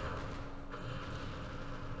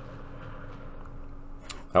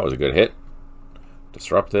 That was a good hit.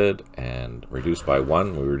 Disrupted and reduced by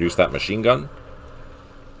 1. We reduced that machine gun.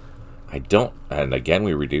 And again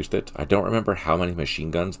we reduced it. I don't remember how many machine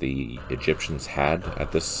guns the Egyptians had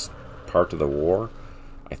at this part of the war.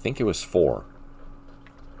 I think it was 4.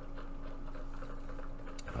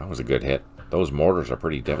 That was a good hit. Those mortars are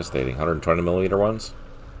pretty devastating. 120mm ones.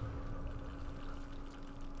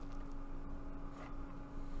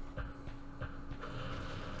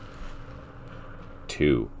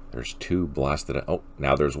 Two. There's 2 blasted. Oh,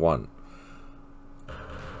 now there's 1.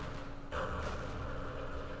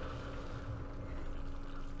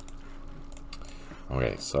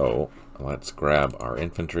 Okay, so let's grab our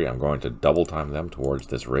infantry. I'm going to double time them towards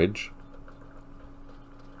this ridge.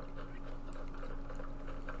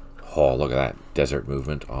 Oh, look at that desert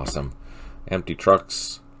movement. Awesome. Empty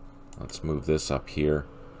trucks. Let's move this up here.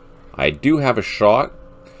 I do have a Sho't.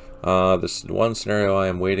 This one scenario I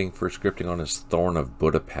am waiting for scripting on is Thorn of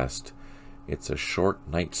Budapest. It's a short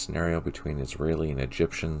night scenario between Israeli and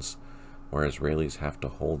Egyptians, where Israelis have to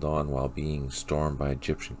hold on while being stormed by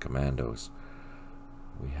Egyptian commandos.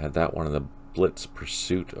 We had that one in the Blitz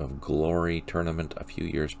Pursuit of Glory tournament a few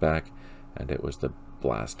years back, and it was the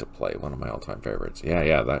blast to play. One of my all-time favorites.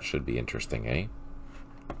 Yeah, that should be interesting, eh?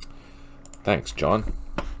 Thanks, John.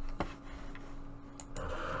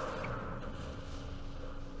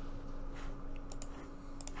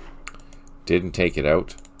 Didn't take it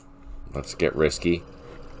out. Let's get risky.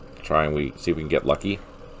 Try and see if we can get lucky.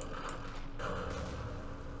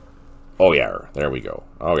 Oh yeah, there we go.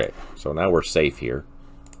 Okay, so now we're safe here.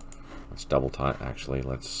 Let's double time. Actually,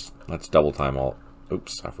 let's double time all.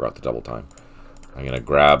 Oops, I forgot to double time. I'm gonna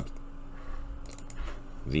grab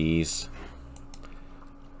these.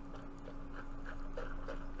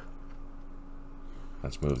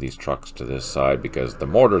 Let's move these trucks to this side because the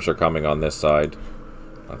mortars are coming on this side.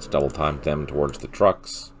 Let's double time them towards the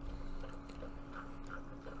trucks.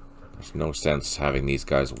 There's no sense having these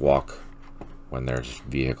guys walk when there's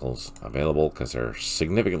vehicles available because they're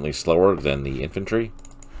significantly slower than the infantry.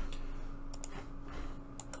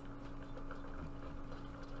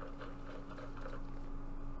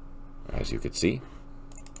 As you could see.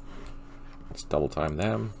 Let's double time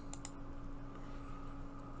them.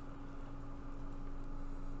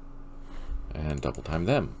 And double time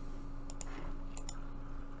them.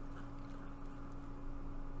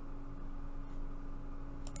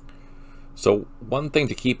 So one thing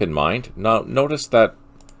to keep in mind, now notice that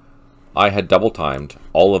I had double timed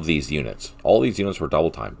all of these units. All these units were double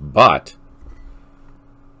timed, but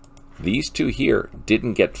these 2 here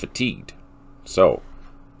didn't get fatigued. So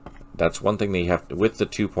that's one thing that you have to, with the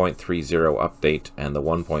 2.30 update and the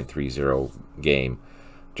 1.30 game,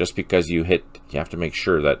 just because you have to make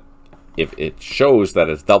sure that if it shows that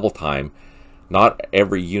it's double time, not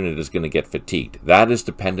every unit is going to get fatigued. That is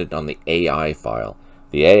dependent on the AI file.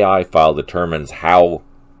 The AI file determines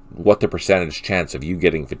what the percentage chance of you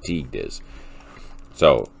getting fatigued is.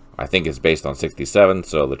 So I think it's based on 67,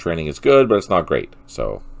 so the training is good, but it's not great.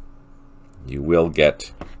 So you'll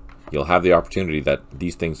have the opportunity that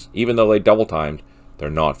these things, even though they double timed, they're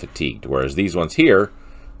not fatigued. Whereas these ones here,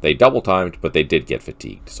 they double timed, but they did get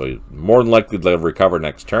fatigued. So more than likely they'll recover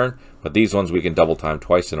next turn, but these ones we can double time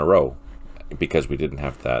twice in a row because we didn't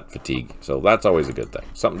have that fatigue. So that's always a good thing.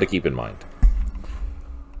 Something to keep in mind.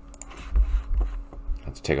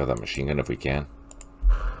 Let's take out that machine gun if we can.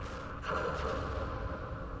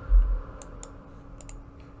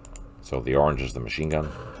 So the orange is the machine gun.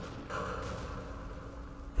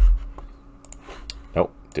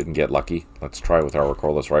 Nope, didn't get lucky. Let's try with our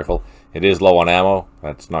recoilless rifle. It is low on ammo.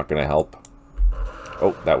 That's not going to help.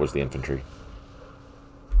 Oh, that was the infantry.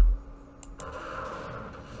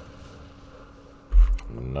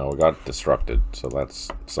 No, we got disrupted, so that's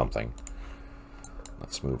something.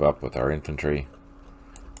 Let's move up with our infantry.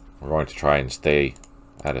 We're going to try and stay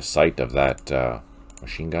out of sight of that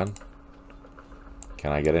machine gun.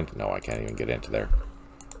 Can I get into? No, I can't even get into there.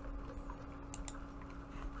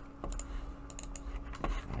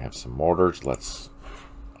 I have some mortars. Let's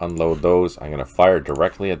unload those. I'm going to fire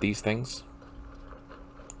directly at these things.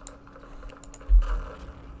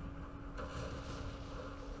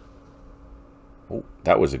 Oh,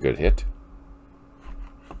 that was a good hit.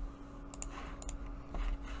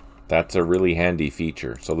 That's a really handy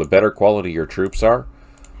feature. So the better quality your troops are,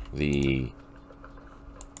 the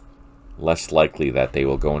less likely that they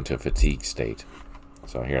will go into a fatigue state.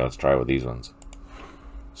 So here, let's try with these ones.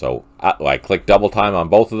 So I click double time on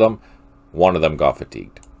both of them. one of them got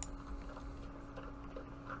fatigued.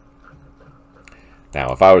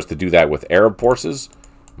 Now, if I was to do that with Arab forces,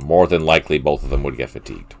 more than likely both of them would get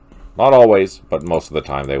fatigued. Not always, but most of the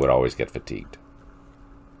time they would always get fatigued.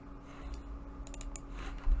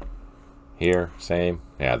 Here, same.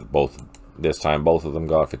 Yeah, this time both of them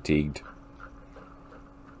got fatigued.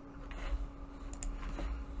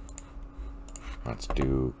 Let's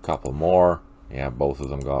do a couple more. Yeah, both of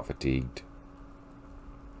them got fatigued.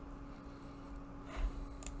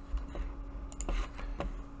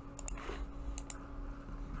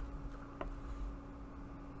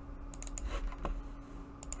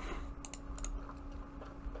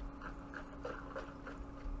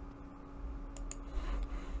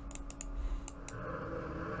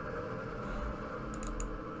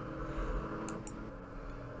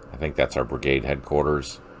 I think that's our brigade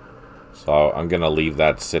headquarters. So I'm going to leave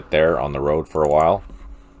that sit there on the road for a while.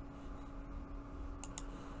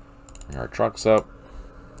 Bring our trucks up.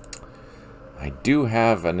 I do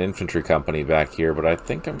have an infantry company back here, but I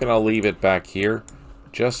think I'm going to leave it back here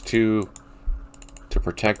just to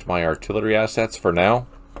protect my artillery assets for now.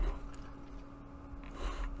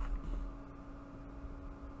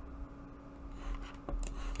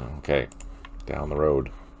 Okay, down the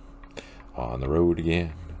road. On the road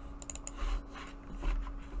again.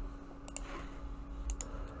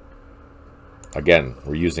 Again,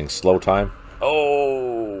 we're using slow time.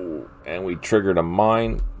 Oh, and we triggered a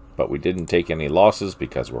mine, but we didn't take any losses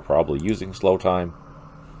because we're probably using slow time.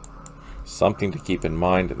 Something to keep in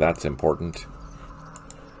mind, that's important.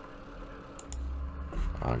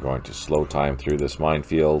 I'm going to slow time through this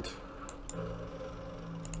minefield.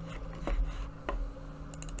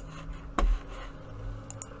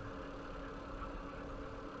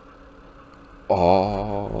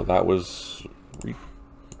 Oh, that was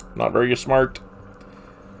not very smart.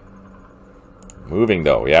 Moving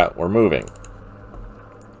though, yeah, we're moving.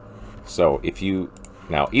 So if you...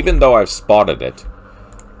 Now, even though I've spotted it,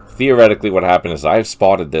 theoretically what happened is I've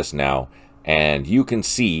spotted this now, and you can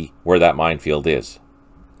see where that minefield is.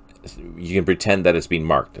 You can pretend that it's been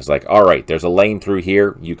marked. It's like, alright, there's a lane through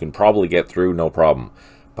here, you can probably get through, no problem.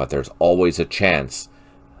 But there's always a chance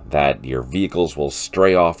that your vehicles will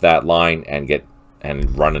stray off that line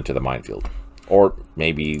and run into the minefield. Or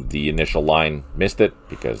maybe the initial line missed it,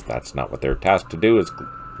 because that's not what they're tasked to do, is,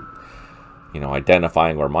 you know,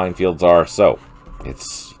 identifying where minefields are. So,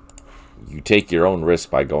 you take your own risk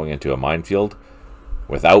by going into a minefield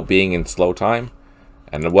without being in slow time.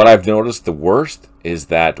 And what I've noticed the worst is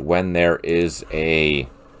that when there is a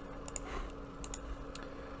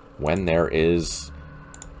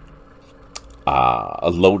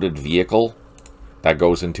loaded vehicle that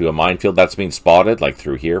goes into a minefield that's been spotted, like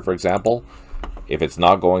through here, for example, if it's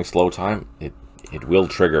not going slow time, it will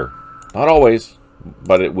trigger. Not always,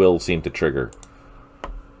 but it will seem to trigger.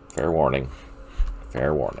 Fair warning.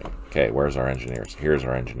 Fair warning. Okay, where's our engineers? Here's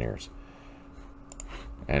our engineers.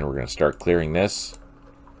 And we're going to start clearing this.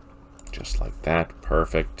 Just like that.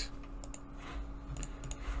 Perfect.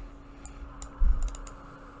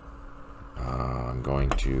 I'm going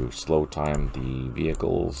to slow time the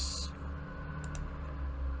vehicles.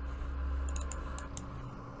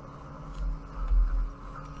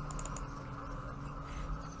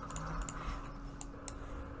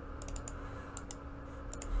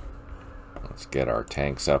 Let's get our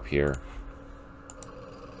tanks up here.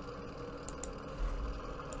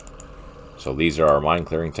 So these are our mine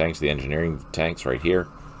clearing tanks, the engineering tanks right here.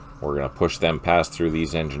 We're going to push them past through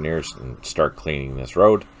these engineers and start cleaning this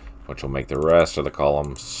road, which will make the rest of the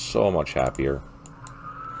column so much happier.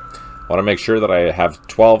 I want to make sure that I have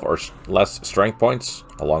 12 or less strength points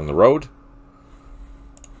along the road,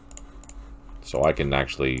 so I can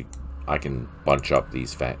bunch up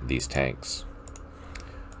these tanks.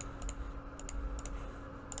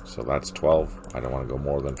 So that's 12. I don't want to go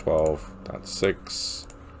more than 12. That's 6.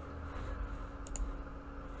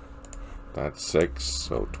 That's 6.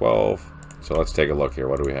 So 12. So let's take a look here.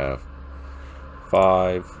 What do we have?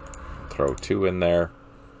 5. Throw 2 in there.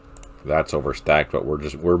 That's overstacked, but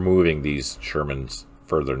we're moving these Shermans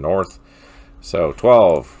further north. So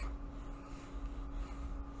 12.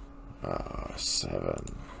 7.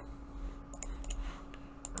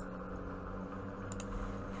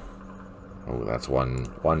 Oh, that's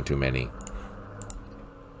one too many.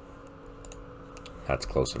 That's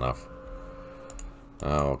close enough.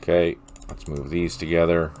 Okay, let's move these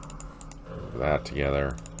together. Move that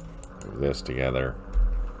together. Move this together.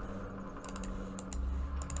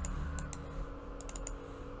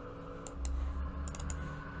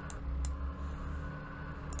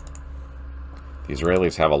 The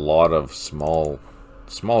Israelis have a lot of small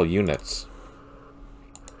units.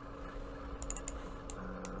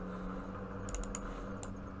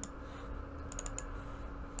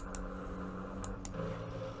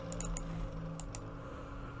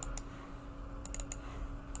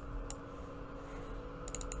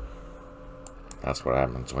 That's what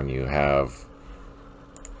happens when you have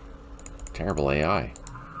terrible AI.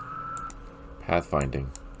 Pathfinding.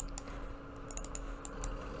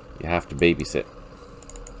 You have to babysit.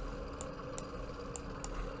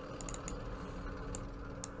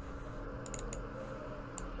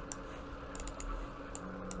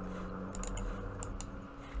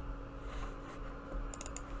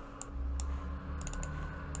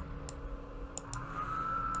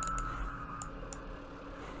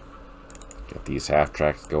 Get these half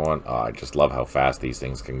tracks going. Oh, I just love how fast these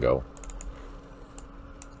things can go.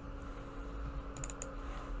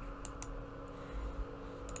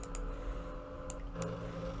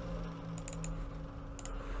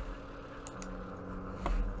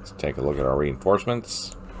 Let's take a look at our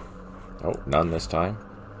reinforcements. Oh, none this time.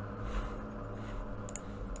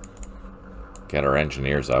 Get our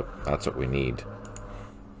engineers up. That's what we need.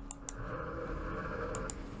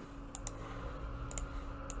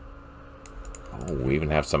 Oh, we even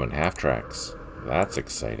have some in half tracks. That's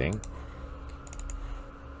exciting.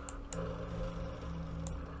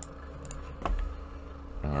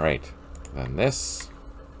 Alright, then this.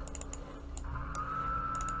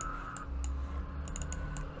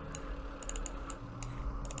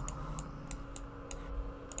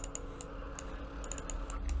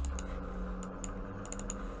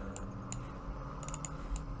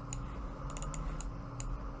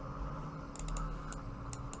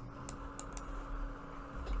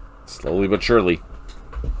 Slowly but surely.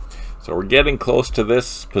 So we're getting close to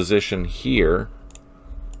this position here,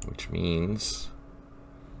 which means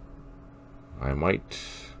I might...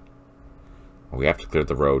 we have to clear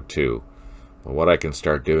the road too. But what I can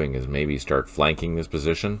start doing is maybe start flanking this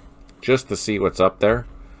position just to see what's up there.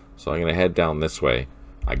 So I'm going to head down this way.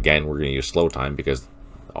 Again, we're going to use slow time because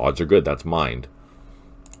the odds are good. That's mined.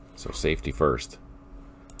 So safety first.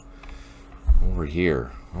 Over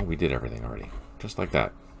here. Oh, we did everything already. Just like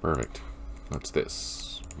that. Perfect. What's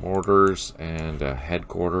this? Mortars and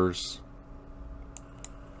headquarters.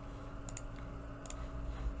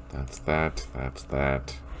 That's that. That's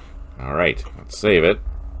that. Alright, let's save it.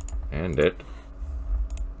 End it.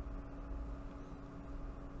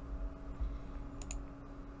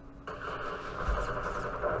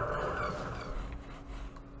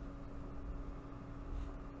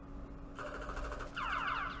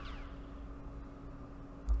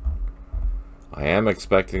 I am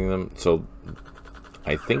expecting them, so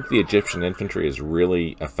I think the Egyptian infantry is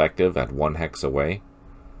really effective at 1 hex away,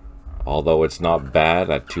 although it's not bad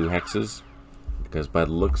at 2 hexes, because by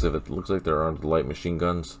the looks of it, looks like they're armed with light machine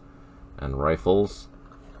guns and rifles,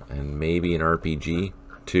 and maybe an RPG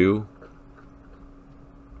too.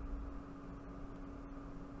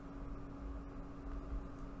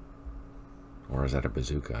 Or is that a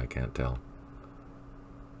bazooka? I can't tell.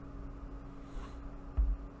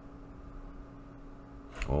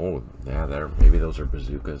 Oh, yeah, there. Maybe those are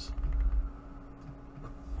bazookas.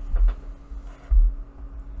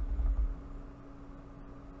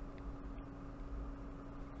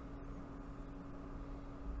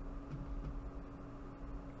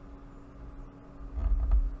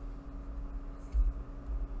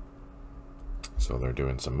 So they're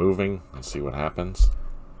doing some moving. Let's see what happens.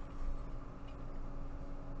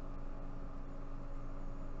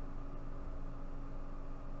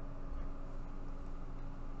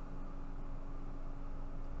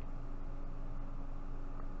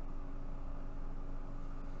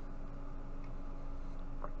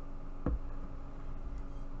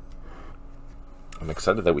 I'm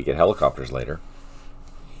excited that we get helicopters later.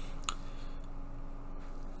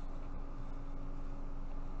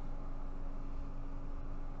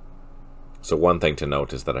 So one thing to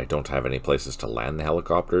note is that I don't have any places to land the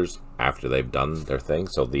helicopters after they've done their thing.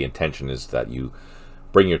 So the intention is that you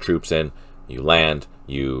bring your troops in, you land,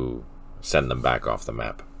 you send them back off the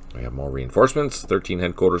map. We have more reinforcements, 13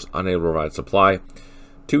 headquarters, unable to provide supply,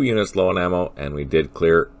 2 units low on ammo, and we did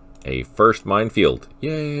clear a first minefield.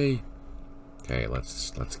 Yay! Okay,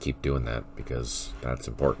 let's keep doing that because that's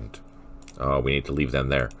important. Oh, we need to leave them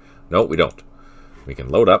there. No, we don't. We can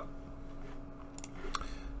load up,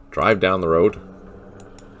 drive down the road,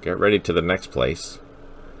 get ready to the next place,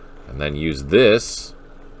 and then use this.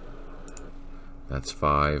 That's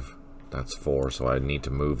 5. That's 4. So I need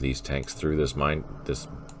to move these tanks through this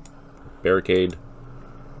barricade,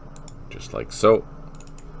 just like so.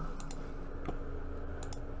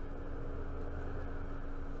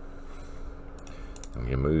 I'm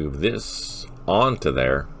going to move this onto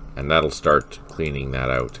there, and that'll start cleaning that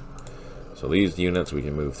out. So these units we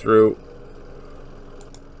can move through.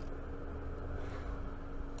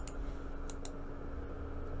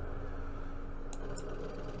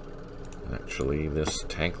 Actually, this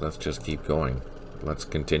tank, let's just keep going. let's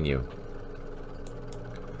continue.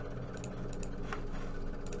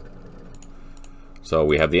 So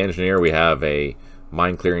we have the engineer, we have a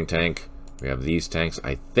mine clearing tank, we have these tanks.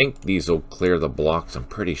 I think these will clear the blocks, I'm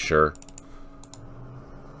pretty sure.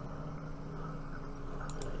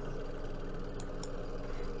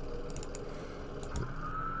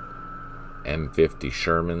 M50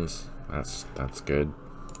 Shermans, that's good.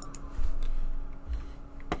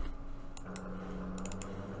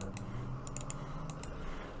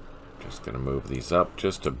 Just gonna move these up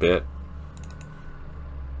just a bit.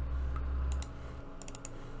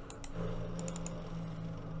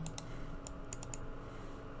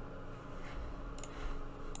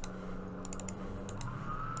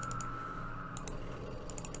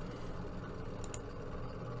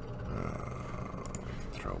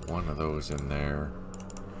 Throw one of those in there.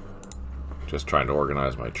 Just trying to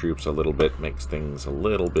organize my troops a little bit, makes things a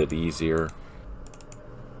little bit easier.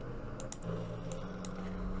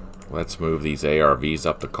 Let's move these ARVs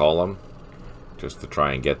up the column, just to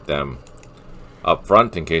try and get them up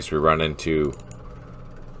front in case we run into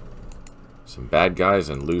some bad guys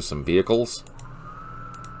and lose some vehicles.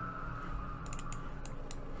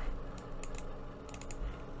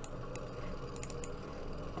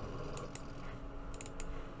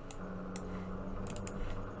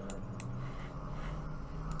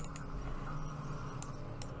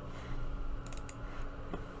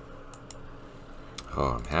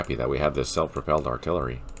 Oh, I'm happy that we have this self-propelled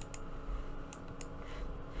artillery.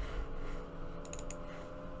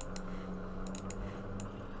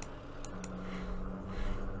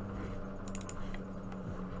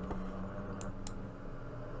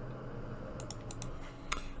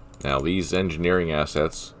 Now, these engineering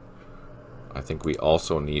assets, I think we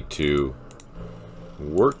also need to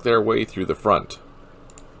work their way through the front.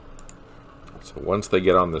 So once they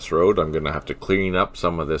get on this road, I'm going to have to clean up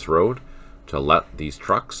some of this road to let these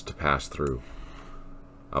trucks to pass through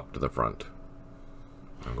up to the front.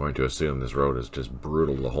 I'm going to assume this road is just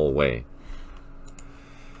brutal the whole way.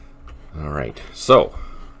 Alright, so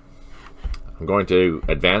I'm going to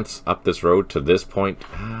advance up this road to this point,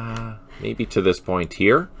 maybe to this point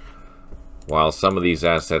here, while some of these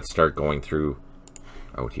assets start going through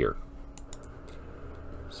out here.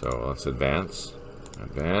 So let's advance,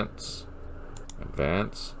 advance,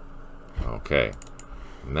 advance. Okay,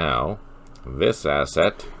 now this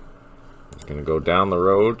asset is going to go down the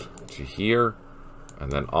road to here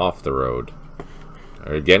and then off the road.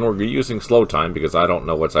 Again, we're using slow time because I don't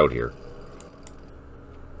know what's out here.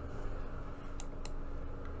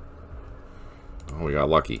 Oh, we got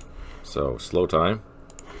lucky. So, slow time.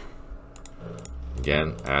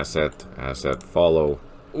 Again, asset, asset, follow.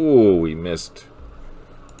 Ooh, we missed.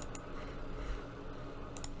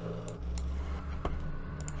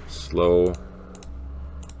 Slow.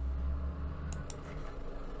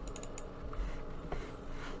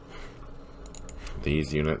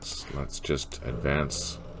 These units, let's just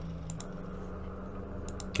advance.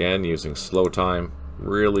 Again, using slow time,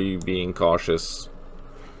 really being cautious,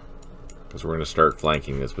 because we're going to start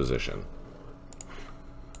flanking this position.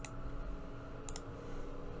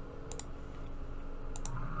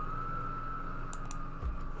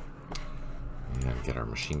 And get our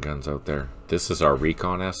machine guns out there. This is our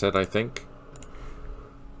recon asset, I think.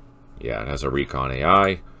 Yeah, it has a recon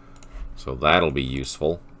AI, so that'll be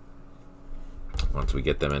useful once we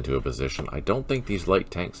get them into a position. I don't think these light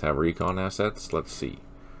tanks have recon assets. Let's see.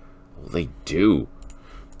 Well, they do.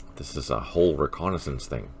 This is a whole reconnaissance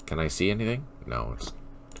thing. Can I see anything? No, it's...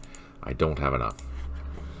 I don't have enough.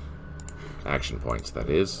 Action points, that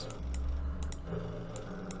is.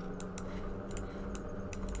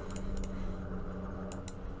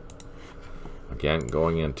 Again,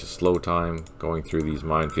 going into slow time, going through these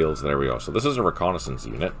minefields. There we go. So this is a reconnaissance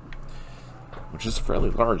unit, which is a fairly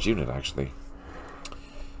large unit, actually.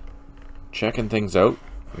 Checking things out.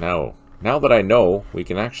 Now that I know we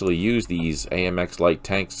can actually use these AMX light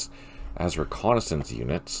tanks as reconnaissance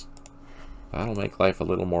units, that'll make life a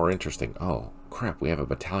little more interesting. Oh, crap, we have a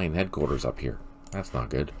battalion headquarters up here. That's not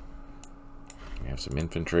good. We have some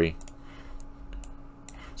infantry.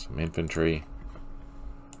 Some infantry.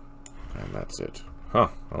 And that's it. Huh,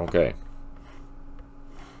 okay.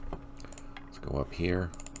 Let's go up here.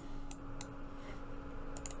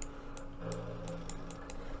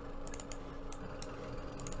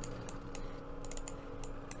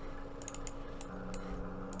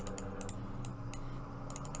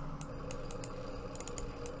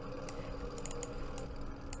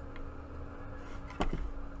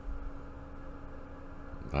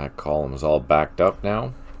 That column is all backed up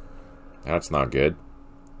now. That's not good.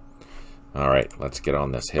 Alright, let's get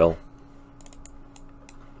on this hill.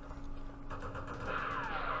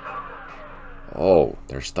 Oh,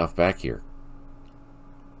 there's stuff back here.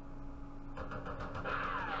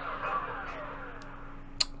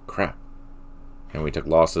 Crap. And we took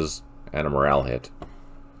losses and a morale hit.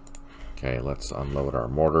 Okay, let's unload our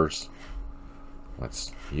mortars.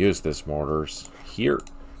 Let's use this mortars here.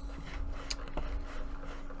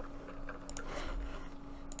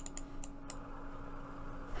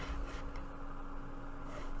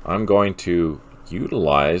 I'm going to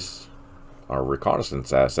utilize our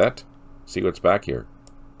reconnaissance asset. See what's back here.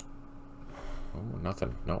 Oh,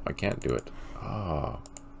 nothing. No, I can't do it. Oh.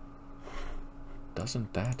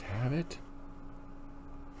 Doesn't that have it?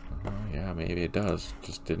 Yeah, maybe it does.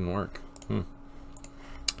 Just didn't work.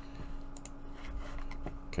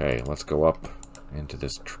 Okay, let's go up into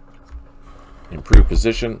this improved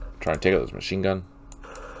position. Try and take out this machine gun.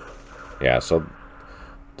 Yeah, so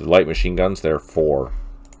the light machine guns, they're for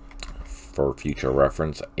future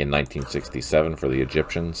reference in 1967 for the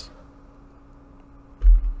Egyptians.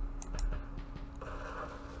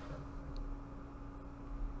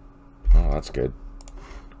 Oh, that's good.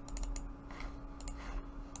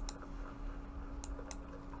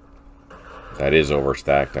 That is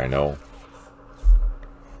overstacked, I know.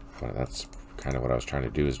 But that's kind of what I was trying to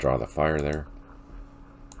do, is draw the fire there.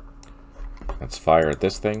 Let's fire at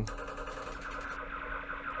this thing.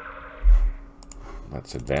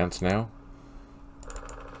 Let's advance now.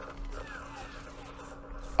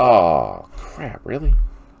 Oh, crap, really?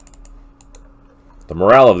 The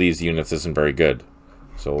morale of these units isn't very good.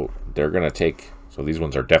 So they're going to take... So these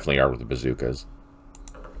ones are definitely armed with the bazookas.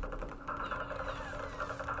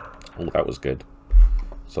 Oh, that was good.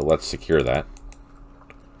 So let's secure that.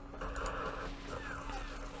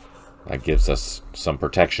 That gives us some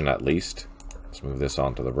protection at least. Let's move this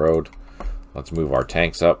onto the road. Let's move our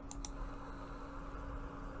tanks up.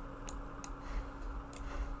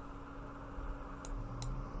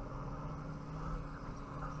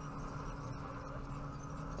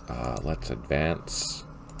 Let's advance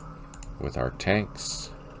with our tanks.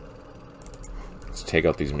 Let's take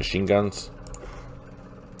out these machine guns.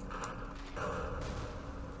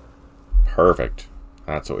 Perfect.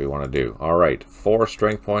 That's what we want to do. Alright, 4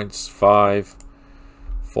 strength points, 5,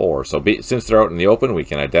 4. So since they're out in the open, we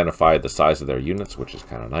can identify the size of their units, which is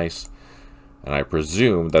kind of nice. And I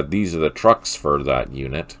presume that these are the trucks for that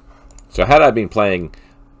unit. So had I been playing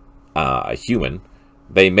a human,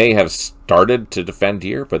 they may have started to defend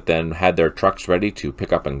here, but then had their trucks ready to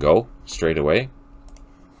pick up and go straight away.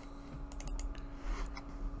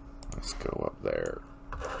 Let's go up there.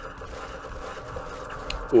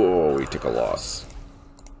 Oh, we took a loss.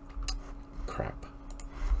 Crap.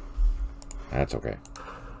 That's okay.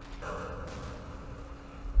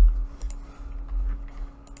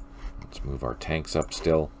 Let's move our tanks up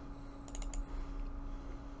still.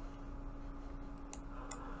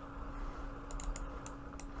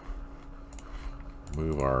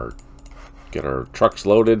 Get our trucks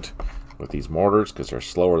loaded with these mortars because they're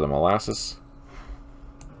slower than molasses.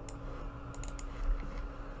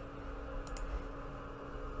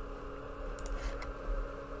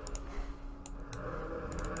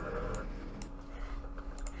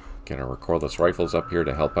 Get our cordless rifles up here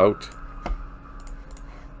to help out.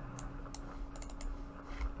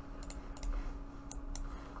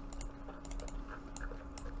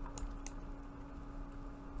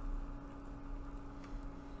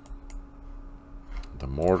 The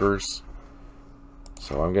mortars.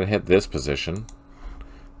 So I'm going to hit this position.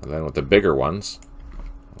 And then with the bigger ones,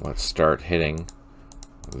 let's start hitting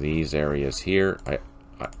these areas here.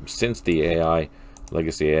 Since the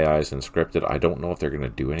legacy AI is encrypted, I don't know if they're going to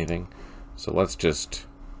do anything. So let's just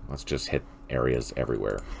hit areas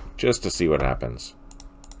everywhere just to see what happens.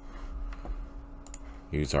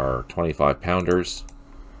 Use our 25 pounders.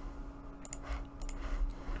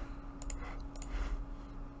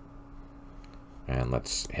 And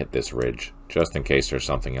let's hit this ridge, just in case there's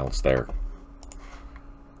something else there.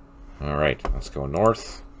 Alright, let's go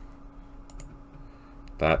north.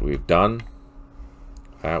 That we've done.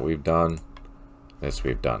 That we've done. This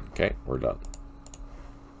we've done. Okay, we're done.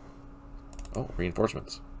 Oh,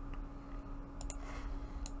 reinforcements.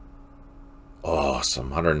 Oh,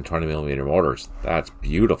 some 120mm mortars. That's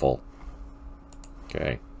beautiful.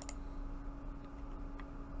 Okay.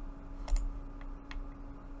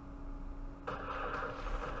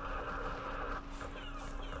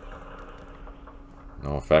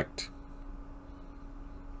 No effect.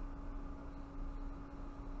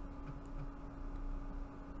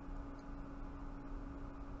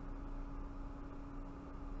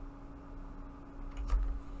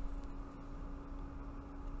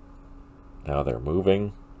 Now they're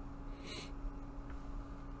moving.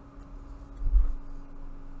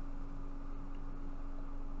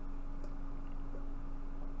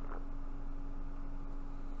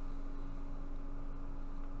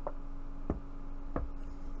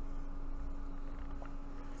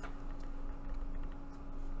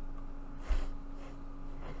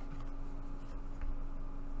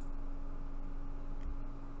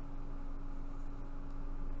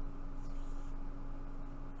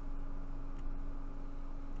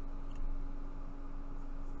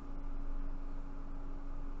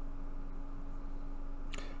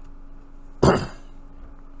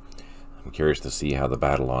 curious to see how the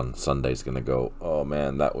battle on Sunday is going to go. Oh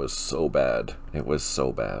man, that was so bad. It was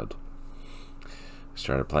so bad.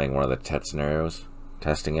 Started playing one of the TET scenarios,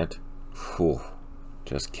 testing it. Whew,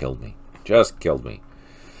 just killed me. Just killed me.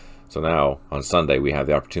 So now, on Sunday, we have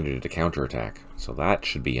the opportunity to counterattack. So that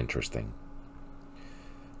should be interesting.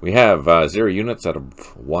 We have 0 units out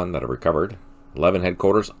of 1 that are recovered. 11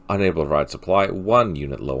 headquarters, unable to provide supply. 1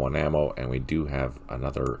 unit low on ammo. And we do have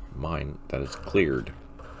another mine that is cleared.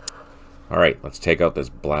 Alright, let's take out this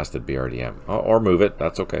blasted BRDM. Oh, or move it,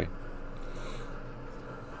 that's okay.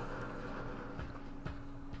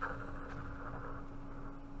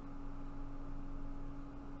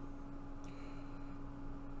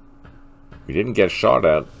 We didn't get shot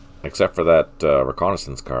at, except for that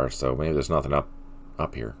reconnaissance car, so maybe there's nothing up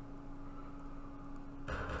here.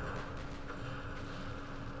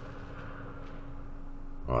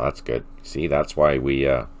 Well, that's good. See, that's why we,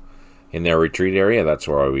 in their retreat area, that's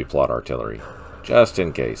why we plot artillery. Just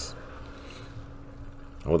in case.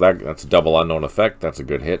 Well, that's a double unknown effect. That's a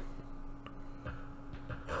good hit.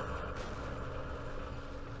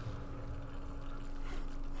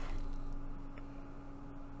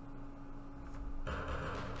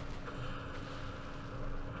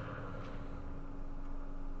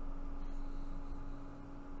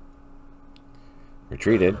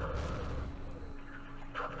 Retreated.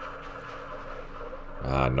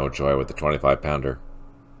 Ah, no joy with the 25-pounder.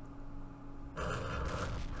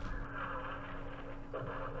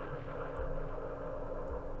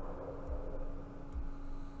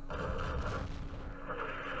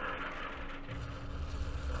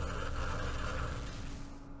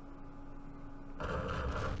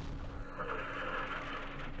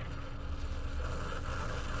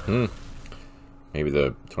 Maybe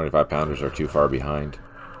the 25-pounders are too far behind.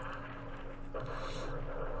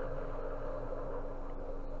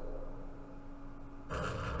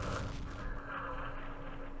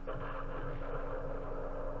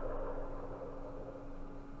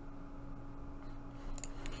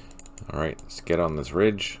 Alright, let's get on this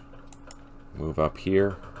ridge. Move up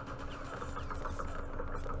here.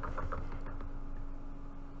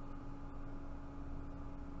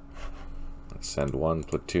 Let's send 1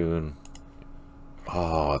 platoon.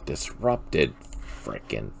 Oh, disrupted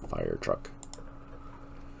frickin' fire truck.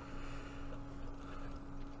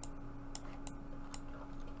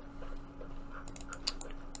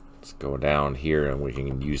 Let's go down here and we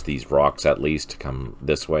can use these rocks at least to come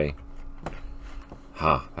this way.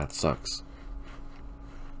 Ha, that sucks.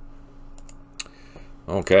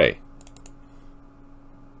 Okay.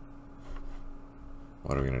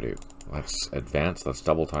 What are we gonna do? Let's advance. Let's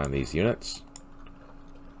double time these units.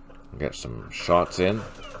 Get some shots in.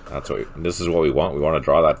 That's what this is what we want. We want to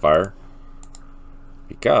draw that fire.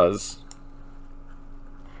 Because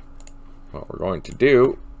what we're going to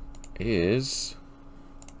do is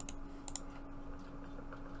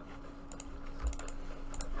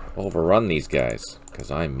overrun these guys. Because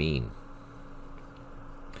I'm mean.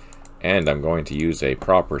 And I'm going to use a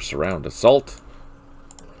proper surround assault.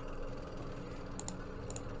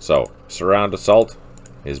 So, surround assault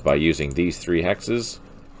is by using these 3 hexes.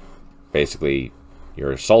 Basically,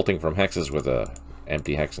 you're assaulting from hexes with a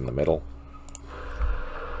empty hex in the middle.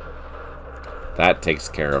 That takes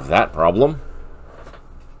care of that problem.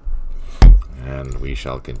 And we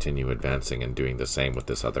shall continue advancing and doing the same with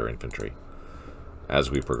this other infantry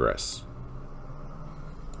as we progress.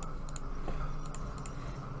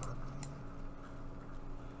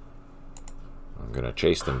 I'm going to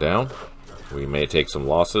chase them down. We may take some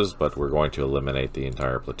losses, but we're going to eliminate the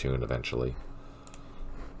entire platoon eventually.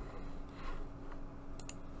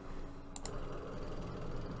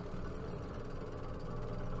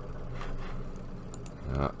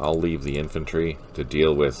 I'll leave the infantry to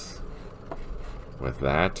deal with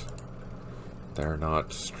that. They're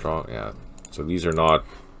not strong. Yeah, so these are not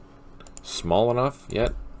small enough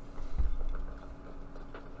yet.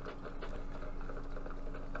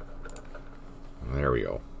 There we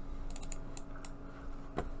go.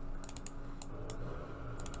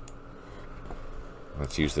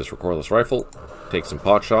 Let's use this recoilless rifle. Take some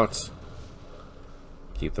pot shots.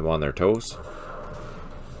 Keep them on their toes.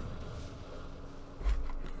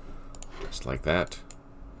 Just like that.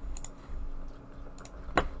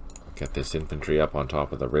 Get this infantry up on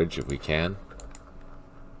top of the ridge if we can.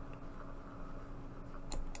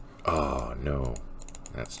 Oh, no.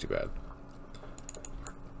 That's too bad.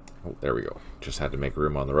 Oh, there we go. Just had to make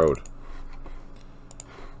room on the road.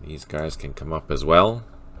 These guys can come up as well.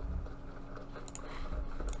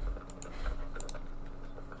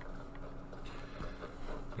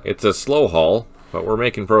 It's a slow haul, but we're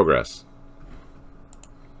making progress.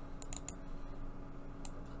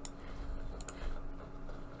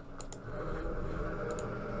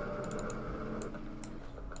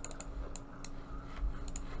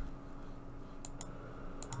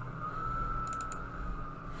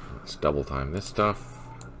 let's double time this stuff.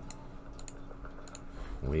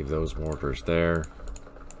 Leave those mortars there.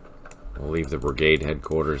 We'll leave the brigade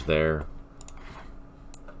headquarters there.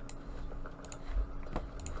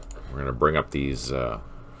 We're going to bring up these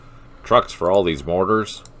trucks for all these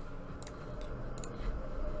mortars.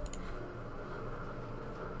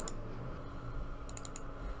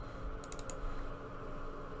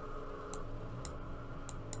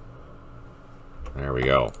 There we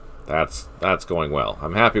go. That's going well.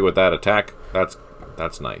 I'm happy with that attack. That's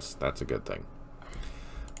nice. That's a good thing.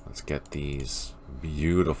 Let's get these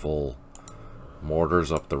beautiful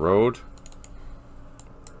mortars up the road.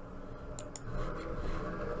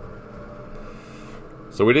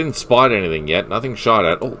 So we didn't spot anything yet. Nothing shot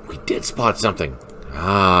at. Oh, we did spot something.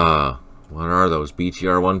 Ah, what are those?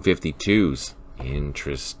 BTR 152s.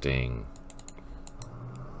 Interesting.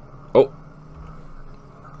 Oh.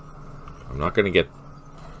 I'm not going to get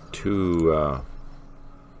too...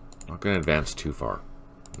 not going to advance too far.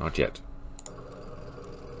 Not yet.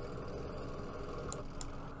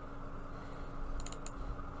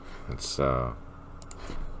 It's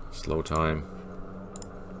slow time.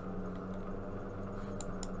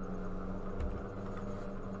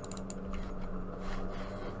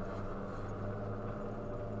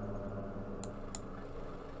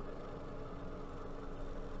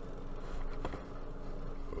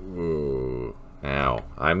 Ooh. Now,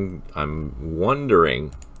 I'm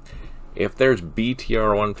wondering if there's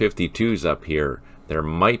BTR 152s up here, there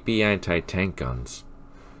might be anti-tank guns.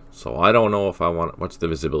 So I don't know if I want... What's the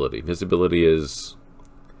visibility? Visibility is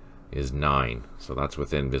 9. So that's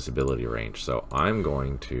within visibility range. So I'm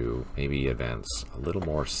going to maybe advance a little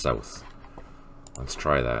more south. Let's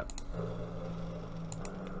try that.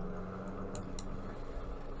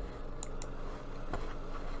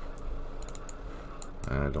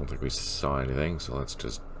 I don't think we saw anything, so let's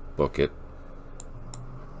just book it.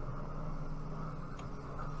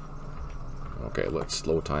 Okay, let's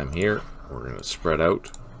slow time here. We're going to spread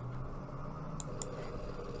out.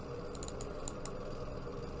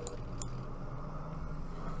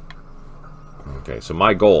 Okay, so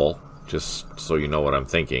my goal, just so you know what I'm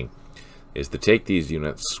thinking, is to take these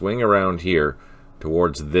units, swing around here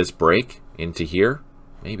towards this break into here.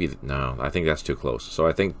 Maybe, no, I think that's too close. So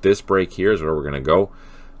I think this break here is where we're going to go.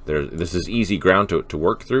 This is easy ground to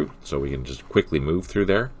work through, so we can just quickly move through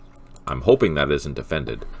there. I'm hoping that isn't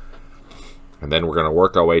defended. And then we're going to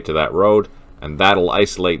work our way to that road, and that'll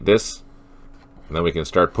isolate this. And then we can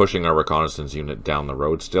start pushing our reconnaissance unit down the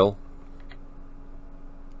road still.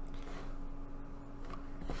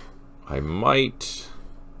 I might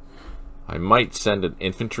send an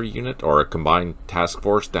infantry unit or a combined task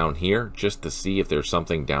force down here just to see if there's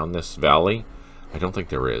something down this valley. I don't think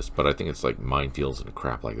there is, but I think it's like minefields and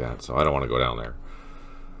crap like that, so I don't want to go down there.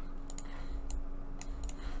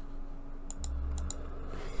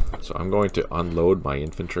 So I'm going to unload my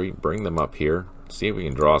infantry, bring them up here, see if we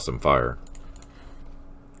can draw some fire.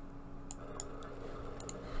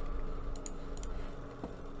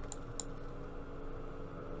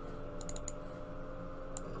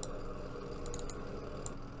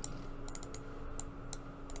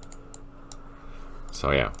 So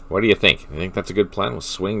yeah, what do you think? You think that's a good plan? We'll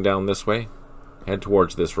swing down this way, head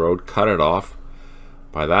towards this road, cut it off.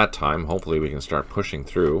 By that time, hopefully we can start pushing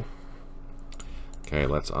through. Okay,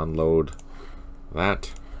 let's unload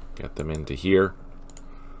that, get them into here.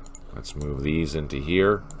 Let's move these into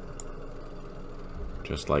here,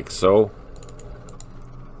 just like so.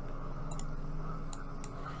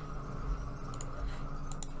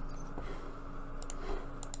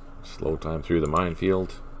 Slow time through the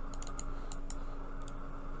minefield.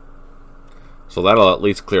 So that'll at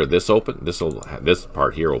least clear this open. This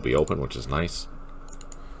part here will be open, which is nice.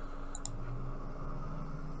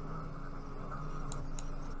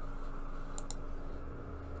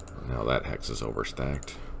 Now that hex is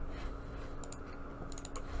overstacked.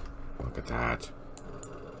 Look at that.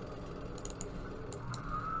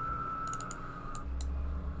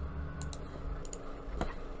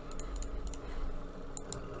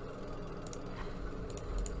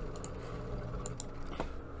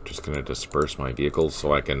 Just going to disperse my vehicles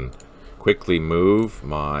so I can quickly move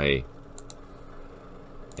my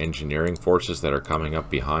engineering forces that are coming up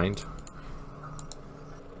behind.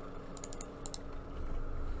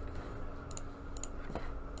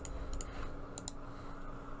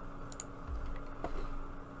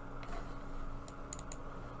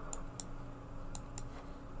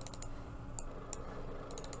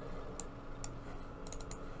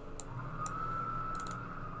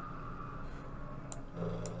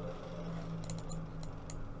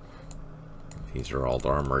 These are all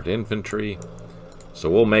armored infantry. So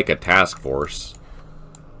we'll make a task force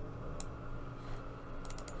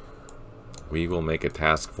we will make a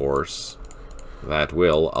task force that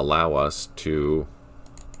will allow us to...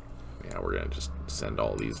 Yeah, we're going to just send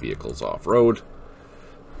all these vehicles off-road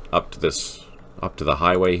up to the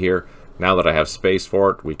highway here. Now that I have space for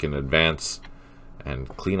it, we can advance and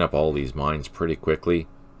clean up all these mines pretty quickly.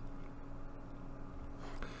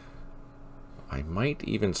 I might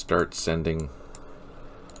even start sending...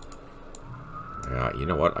 Yeah, you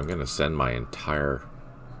know what? I'm going to send my entire...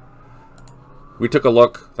 We took a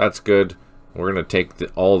look. That's good. We're going to take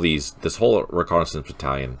this whole reconnaissance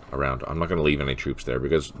battalion around. I'm not going to leave any troops there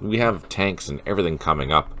because we have tanks and everything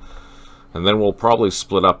coming up. And then we'll probably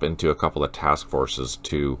split up into a couple of task forces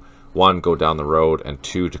to, one, go down the road, and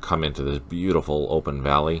two, to come into this beautiful open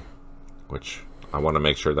valley, which I want to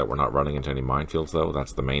make sure that we're not running into any minefields, though.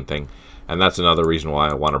 That's the main thing. And that's another reason why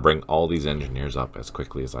I want to bring all these engineers up as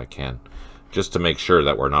quickly as I can, just to make sure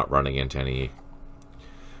that we're not running into any...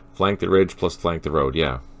 Flank the ridge plus flank the road.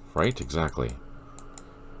 Yeah, right? Exactly.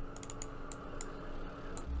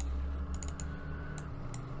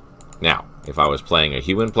 Now, if I was playing a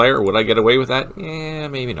human player, would I get away with that? Yeah,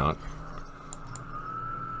 maybe not.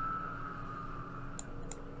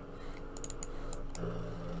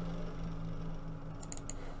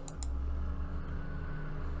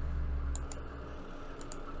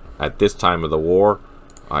 At this time of the war,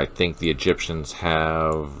 I think the Egyptians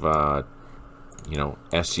have, you know,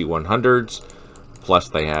 SC-100s, plus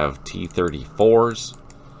they have T-34s,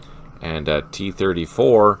 and a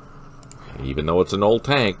T-34, even though it's an old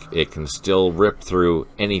tank, it can still rip through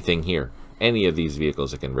anything here. Any of these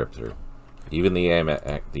vehicles it can rip through. Even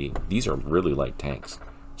these are really light tanks.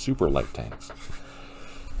 Super light tanks.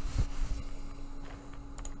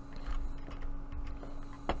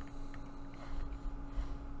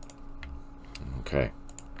 Okay.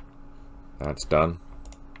 That's done.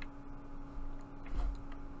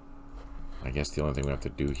 I guess the only thing we have to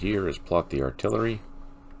do here is plot the artillery.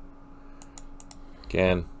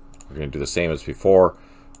 Again, we're going to do the same as before,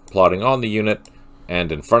 plotting on the unit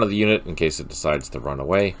and in front of the unit in case it decides to run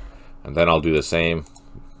away. And then I'll do the same.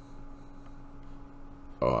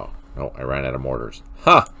 Oh, no, I ran out of mortars.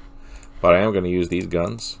 Ha! But I am going to use these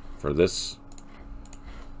guns for this.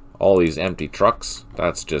 All these empty trucks,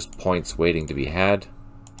 that's just points waiting to be had.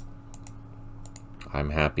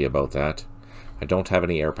 I'm happy about that. I don't have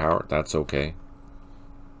any air power. That's okay.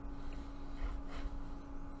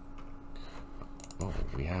 Oh,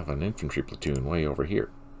 we have an infantry platoon way over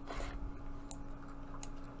here.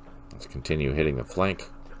 Let's continue hitting the flank.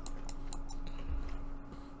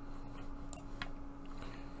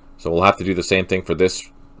 So we'll have to do the same thing for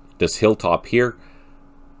this hilltop here.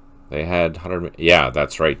 They had 100... Yeah,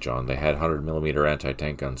 that's right, John. They had 100mm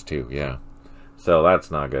anti-tank guns too. Yeah. So that's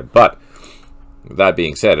not good. But... that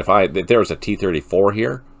being said, if there was a T-34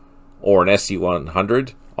 here, or an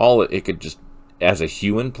SC-100, it could just, as a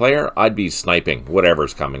human player, I'd be sniping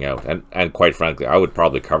whatever's coming out. And quite frankly, I would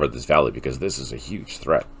probably cover this valley because this is a huge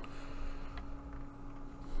threat.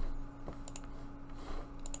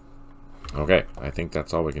 Okay, I think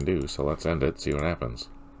that's all we can do, so let's end it, see what happens.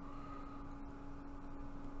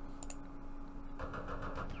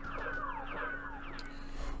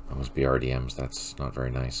 Those BRDMs, that's not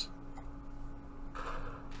very nice.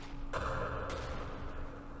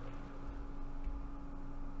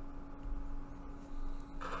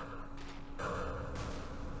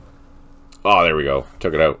 Oh, there we go.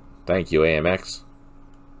 Took it out. Thank you, AMX.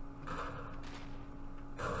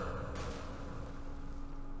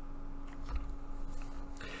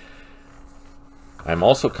 I'm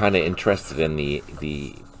also kind of interested in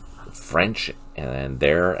the French and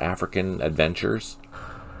their African adventures.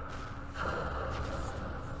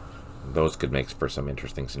 Those could make for some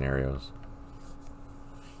interesting scenarios.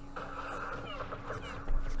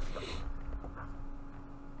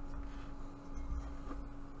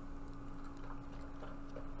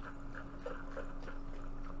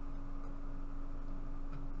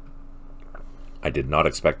 I did not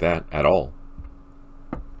expect that at all.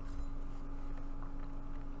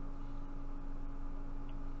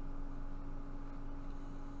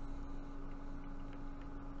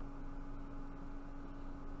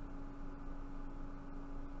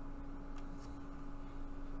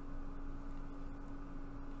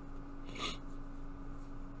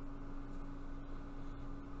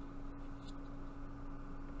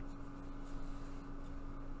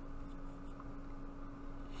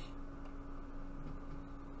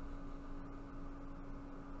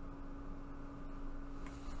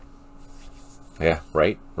 Yeah,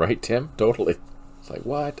 right, Tim? Totally. It's like,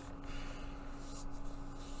 what?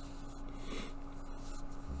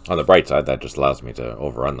 On the bright side, that just allows me to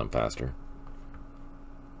overrun them faster.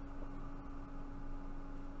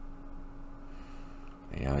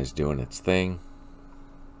 Guy's doing its thing.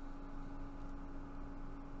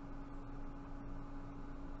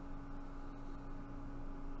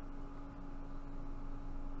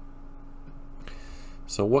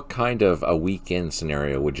 So what kind of a weekend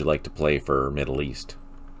scenario would you like to play for Middle East?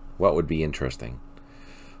 What would be interesting?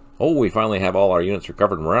 Oh, we finally have all our units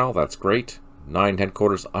recovered morale. That's great. 9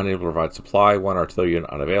 headquarters unable to provide supply. 1 artillery unit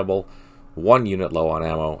unavailable. 1 unit low on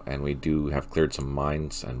ammo. And we do have cleared some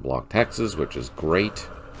mines and blocked hexes, which is great.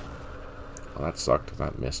 Well, that sucked.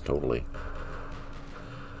 That missed totally.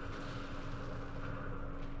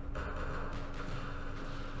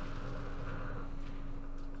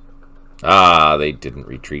 Ah, they didn't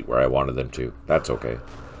retreat where I wanted them to. That's okay.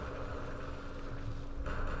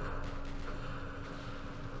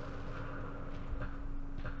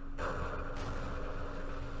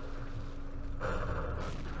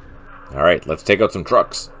 Alright, let's take out some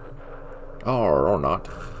trucks. Oh, or not.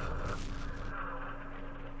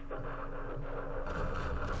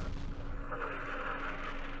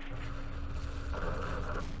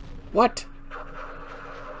 What?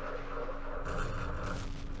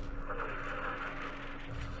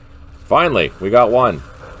 Finally, we got 1.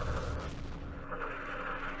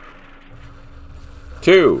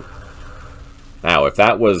 2. Now, if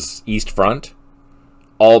that was East Front,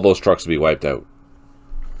 all those trucks would be wiped out.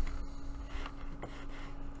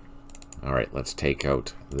 Alright, let's take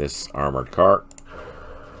out this armored car.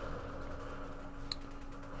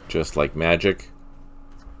 Just like magic.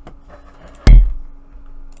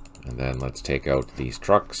 And then let's take out these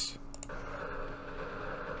trucks.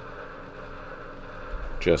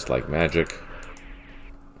 Just like magic.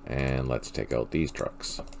 And let's take out these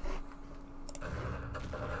trucks.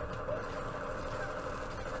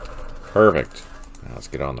 Perfect. Now let's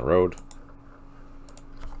get on the road.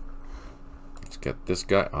 Let's get this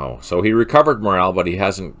guy. Oh, so he recovered morale, but he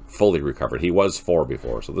hasn't fully recovered. He was 4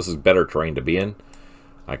 before, so this is better terrain to be in.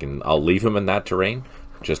 I'll leave him in that terrain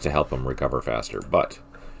just to help him recover faster. But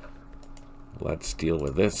let's deal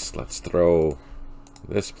with this. Let's throw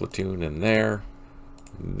this platoon in there.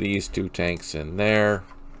 These 2 tanks in there.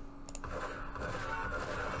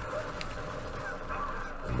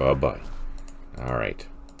 Bye-bye. Alright.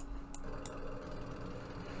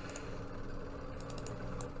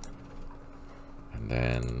 And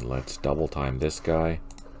then let's double time this guy.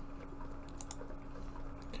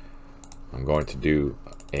 I'm going to do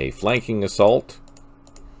a flanking assault.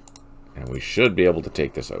 And we should be able to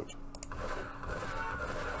take this out.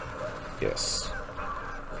 Yes.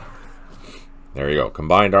 There you go.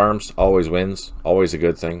 Combined arms always wins. Always a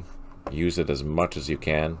good thing. Use it as much as you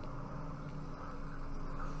can.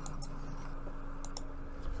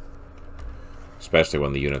 Especially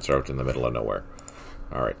when the units are out in the middle of nowhere.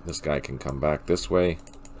 Alright, this guy can come back this way.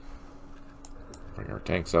 Bring our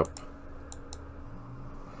tanks up.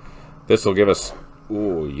 This will give us...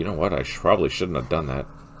 Ooh, you know what? I probably shouldn't have done that.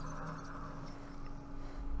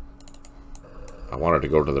 I wanted to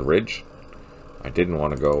go to the ridge. I didn't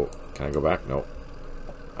want to go... Can I go back? Nope.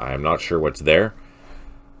 I am not sure what's there.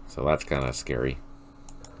 So that's kind of scary.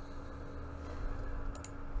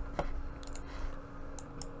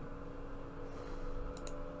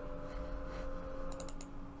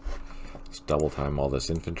 Let's double time all this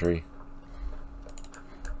infantry.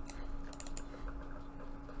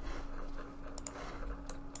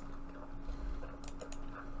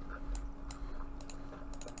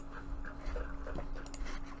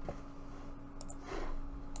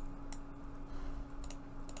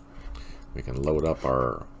 We can load up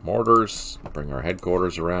our mortars, bring our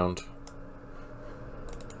headquarters around.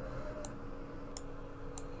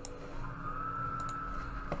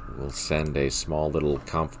 We'll send a small little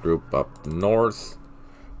conf group up north.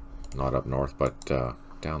 Not up north, but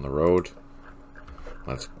down the road.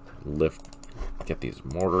 Let's get these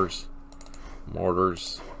mortars.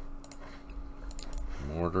 Mortars.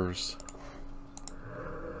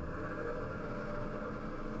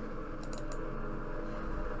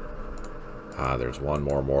 Ah, there's one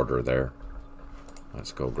more mortar there.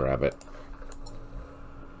 Let's go grab it.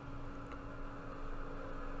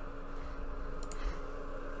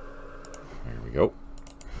 There we go.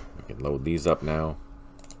 We can load these up now.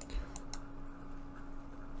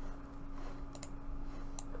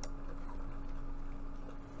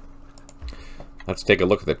 Let's take a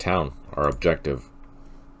look at the town, our objective.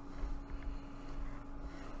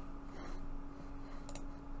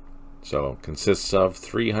 So, consists of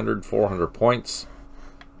 300, 400 points.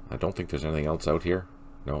 I don't think there's anything else out here.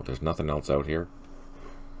 No, there's nothing else out here.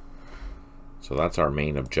 So that's our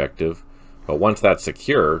main objective. But once that's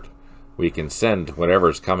secured, we can send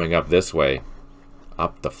whatever's coming up this way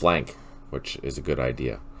up the flank, which is a good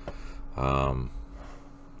idea.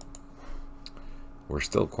 We're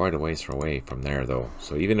still quite a ways away from there, though.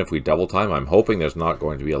 So even if we double time, I'm hoping there's not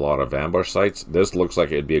going to be a lot of ambush sites. This looks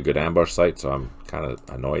like it'd be a good ambush site, so I'm kind of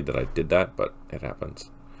annoyed that I did that, but it happens.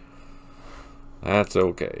 That's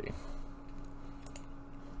okay.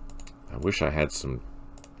 I wish I had some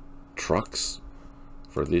trucks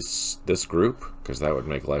for this group, because that would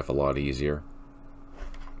make life a lot easier.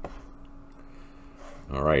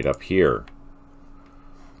 Alright, up here.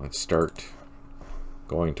 Let's start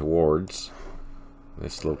going towards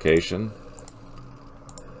this location.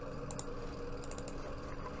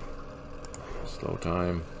 Slow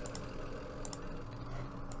time.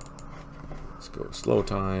 Let's go slow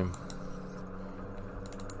time.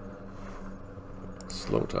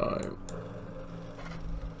 Slow time.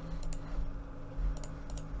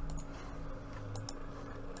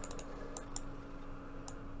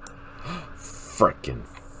 Frickin'.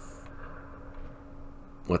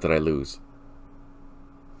 What did I lose?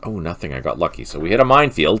 Oh, nothing. I got lucky. So we hit a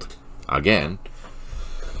minefield. Again.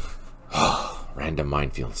 Random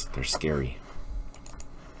minefields. They're scary.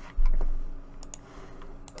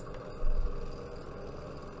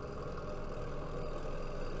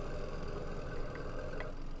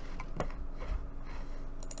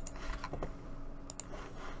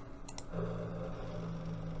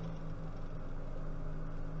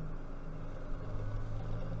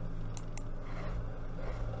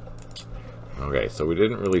 Okay, so we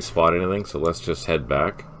didn't really spot anything, so let's just head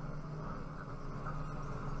back.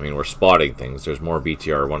 I mean, we're spotting things. There's more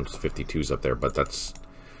BTR 152s up there, but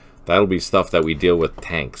that'll be stuff that we deal with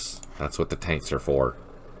tanks. That's what the tanks are for.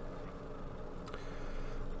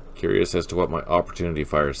 Curious as to what my opportunity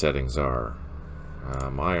fire settings are.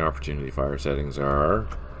 My opportunity fire settings are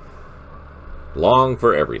long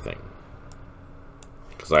for everything,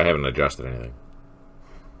 because I haven't adjusted anything.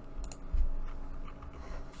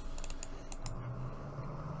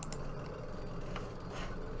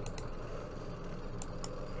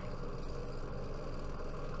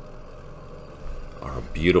 Our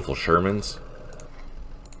beautiful Shermans.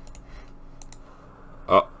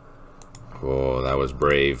 Oh, that was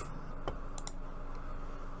brave.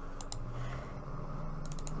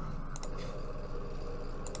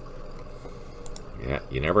 Yeah,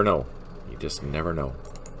 you never know. You just never know.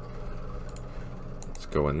 Let's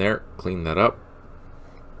go in there, clean that up.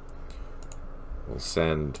 We'll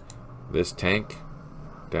send this tank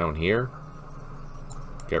down here.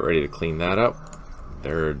 Get ready to clean that up.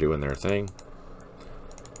 They're doing their thing.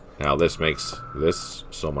 Now this makes this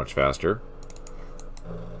so much faster.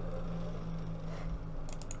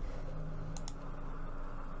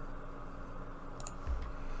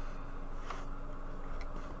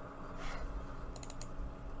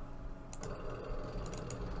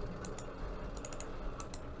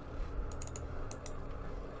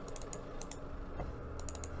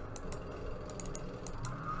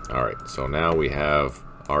 Alright, so now we have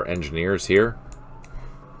our engineers here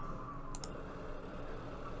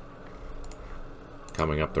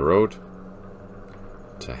coming up the road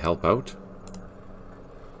to help out.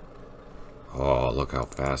 Oh, look how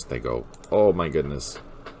fast they go. Oh my goodness.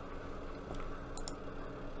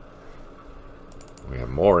 We have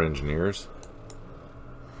more engineers.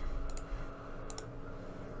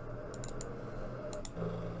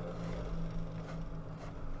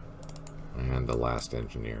 And the last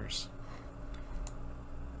engineers.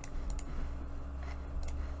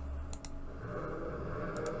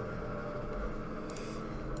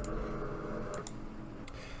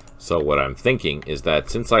 So what I'm thinking is that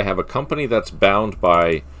since I have a company that's bound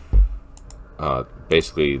by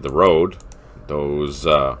basically the road, those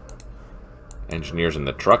engineers in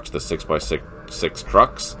the trucks, the 6x6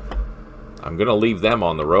 trucks, I'm going to leave them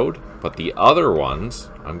on the road, but the other ones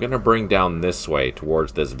I'm going to bring down this way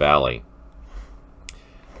towards this valley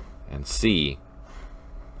and see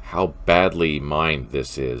how badly mined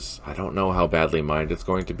this is. I don't know how badly mined it's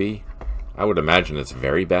going to be. I would imagine it's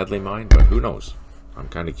very badly mined, but who knows? I'm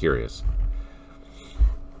kind of curious.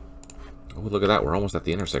 Oh, look at that. We're almost at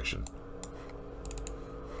the intersection.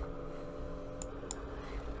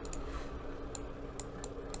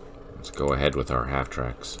 Let's go ahead with our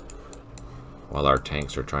half-tracks while our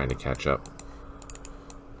tanks are trying to catch up.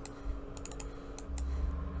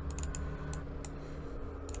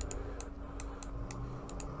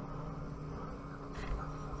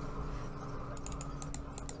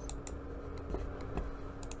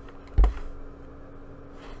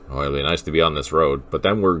 Oh, it'd be nice to be on this road, but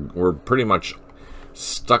then we're pretty much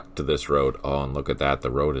stuck to this road. Oh, and look at that.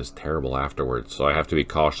 The road is terrible afterwards, so I have to be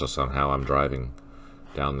cautious on how I'm driving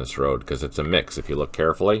down this road, because it's a mix. If you look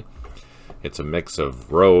carefully, it's a mix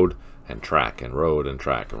of road and track, and road and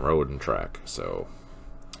track, and road and track. So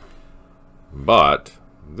But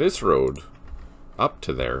this road up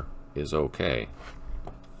to there is okay.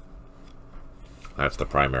 That's the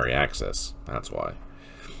primary access. That's why.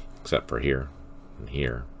 Except for here and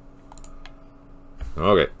here.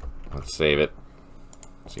 Okay, let's save it.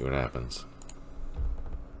 See what happens.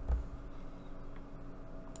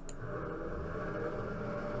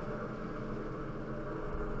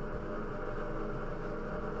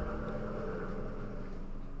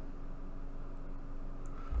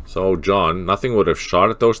 So, John, nothing would have shot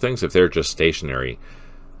at those things if they're just stationary.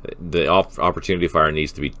 The opportunity fire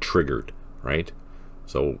needs to be triggered, right?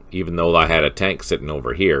 So, even though I had a tank sitting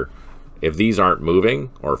over here, if these aren't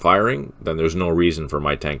moving or firing, then there's no reason for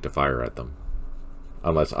my tank to fire at them.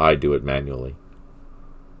 Unless I do it manually.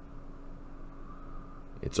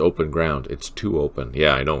 It's open ground. It's too open.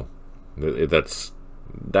 Yeah, I know. That's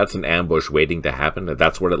an ambush waiting to happen.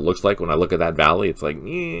 That's what it looks like when I look at that valley. It's like,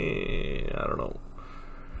 I don't know.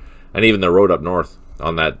 And even the road up north,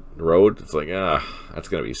 on that road, it's like, that's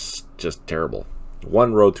going to be just terrible.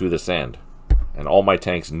 One road through the sand. And all my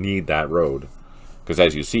tanks need that road. Because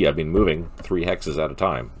as you see, I've been moving 3 hexes at a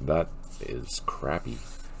time. That is crappy.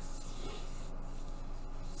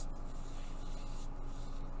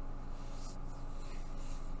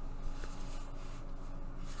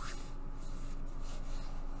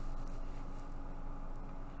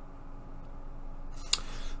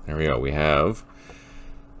 There we go. We have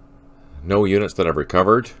no units that have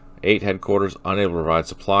recovered. 8 headquarters unable to provide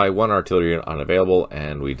supply. 1 artillery unit unavailable.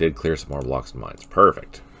 And we did clear some more blocks and mines.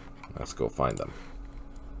 Perfect. Let's go find them.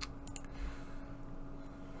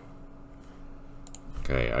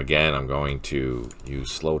 Okay, again, I'm going to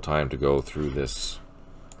use slow time to go through this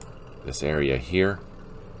area here.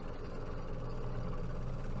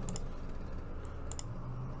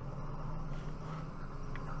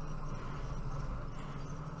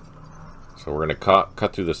 So we're going to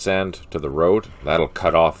cut through the sand to the road. That'll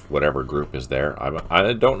cut off whatever group is there.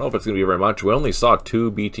 I don't know if it's going to be very much. We only saw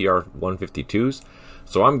 2 BTR 152s,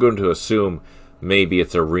 so I'm going to assume maybe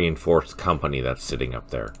it's a reinforced company that's sitting up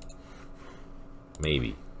there.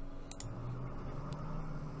 Maybe.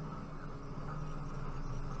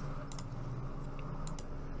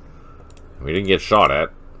 We didn't get shot at,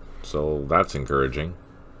 so that's encouraging.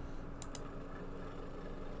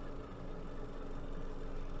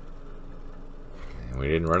 And we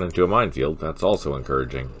didn't run into a minefield. That's also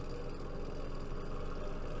encouraging.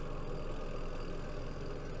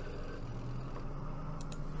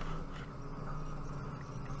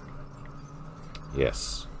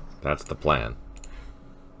 Yes, that's the plan.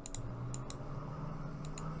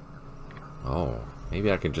 Oh,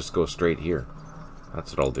 maybe I can just go straight here.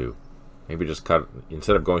 That's what I'll do. Maybe just cut,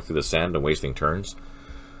 instead of going through the sand and wasting turns,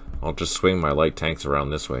 I'll just swing my light tanks around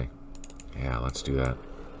this way. Yeah, let's do that.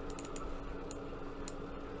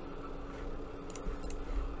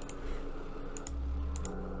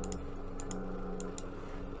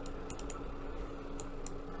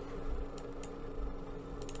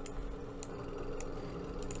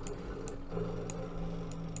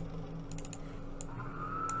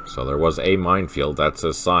 So there was a minefield. That's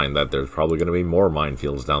a sign that there's probably going to be more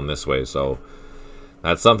minefields down this way. So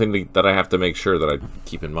that's something that I have to make sure that I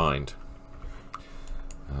keep in mind.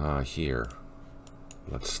 Here.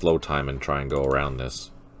 Let's slow time and try and go around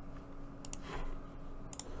this.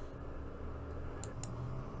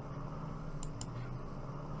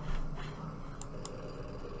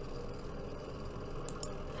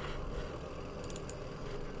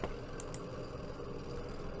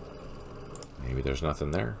 Maybe there's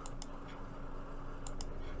nothing there.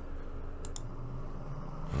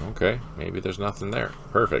 Okay, maybe there's nothing there.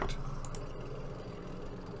 Perfect.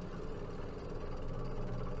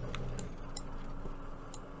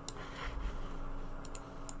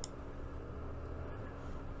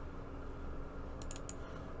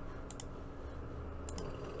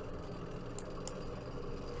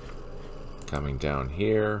 Coming down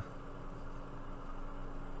here.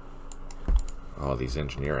 Oh, these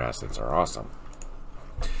engineer assets are awesome.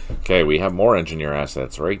 Okay, we have more engineer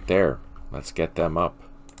assets right there. Let's get them up.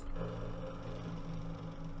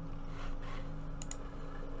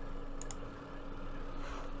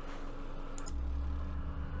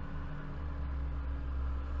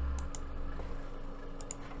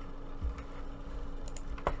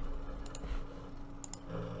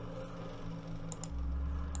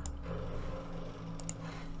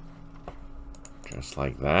 Just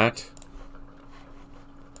like that.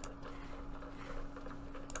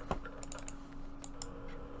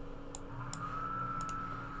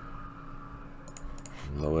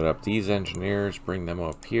 Load up these engineers, bring them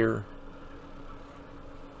up here.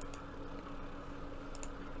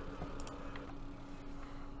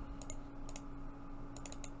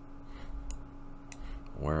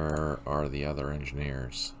 Where are the other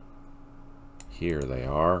engineers? Here they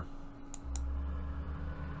are.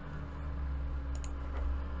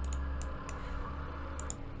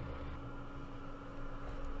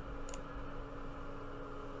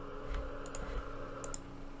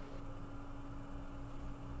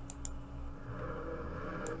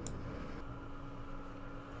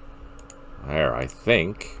 There, I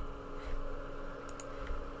think.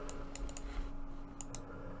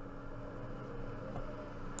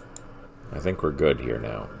 I think we're good here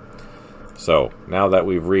now. So, now that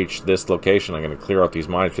we've reached this location, I'm going to clear out these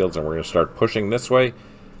minefields and we're going to start pushing this way.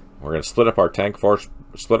 We're going to split up our tank force,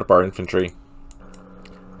 split up our infantry,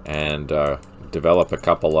 and develop a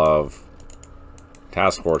couple of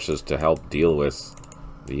task forces to help deal with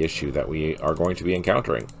the issue that we are going to be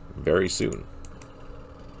encountering very soon.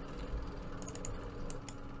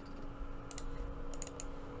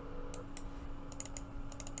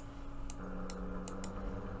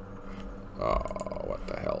 Oh, what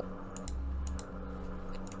the hell.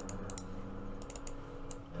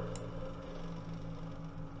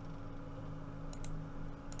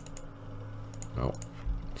 No,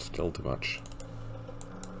 still too much.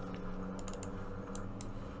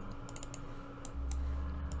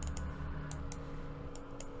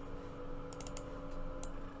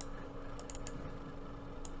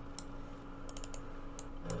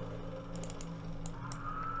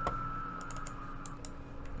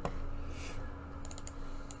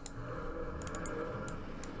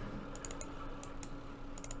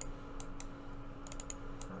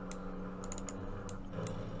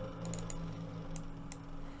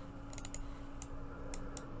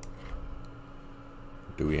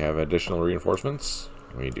 Do we have additional reinforcements?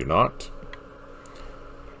 We do not.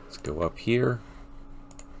 Let's go up here.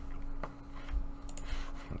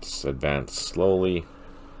 Let's advance slowly.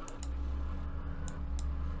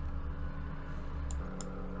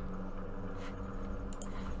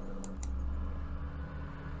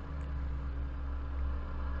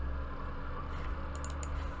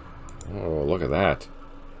 Oh, look at that.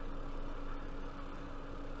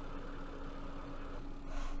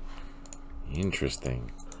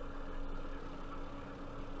 Interesting.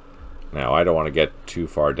 Now, I don't want to get too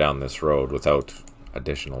far down this road without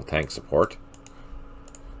additional tank support.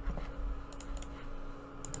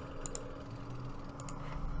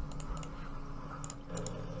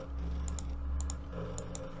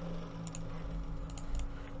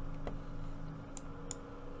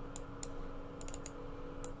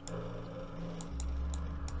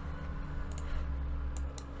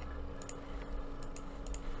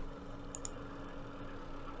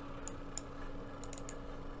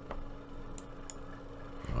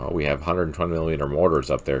 Oh, we have 120mm mortars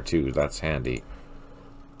up there too. That's handy.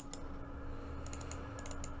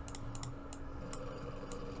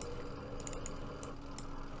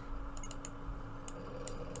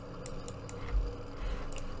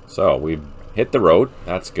 So we've hit the road.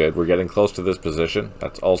 That's good. We're getting close to this position.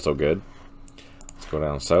 That's also good. Let's go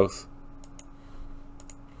down south.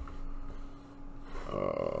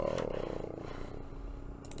 Oh,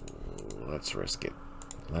 let's risk it.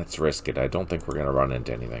 Let's risk it. I don't think we're going to run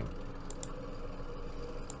into anything.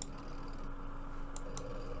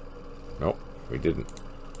 Nope, we didn't.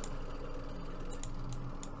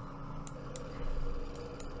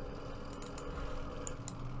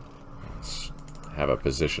 Let's have a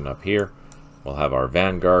position up here. We'll have our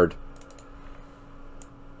vanguard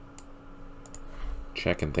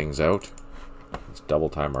checking things out. Let's double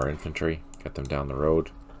time our infantry. Get them down the road.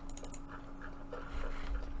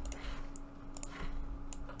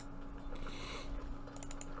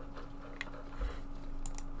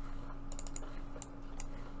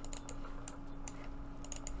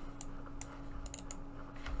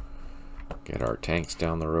 Get our tanks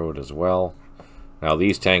down the road as well. Now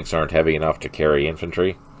these tanks aren't heavy enough to carry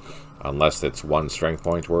infantry unless it's one strength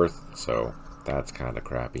point worth, so that's kind of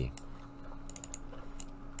crappy.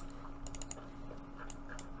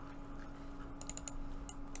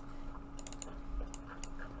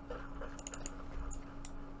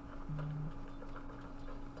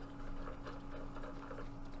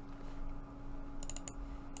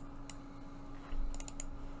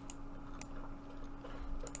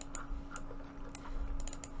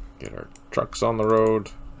 Get our trucks on the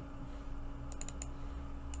road.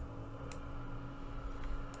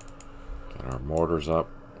 Get our mortars up.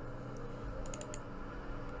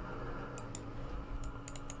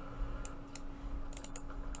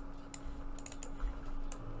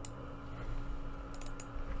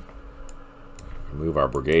 Move our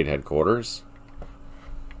brigade headquarters.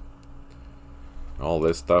 All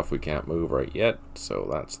this stuff we can't move right yet, so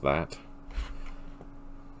that's that.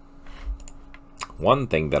 one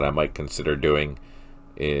thing that I might consider doing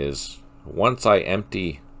is once I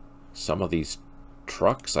empty some of these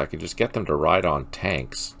trucks, I could just get them to ride on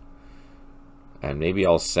tanks. And maybe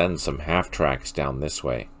I'll send some half-tracks down this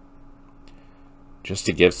way, just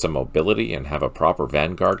to give some mobility and have a proper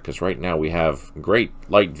vanguard, because right now we have great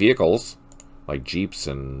light vehicles like jeeps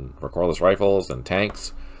and recoilless rifles and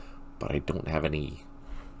tanks, but I don't have any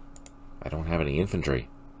infantry,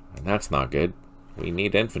 and that's not good. We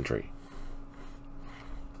need infantry.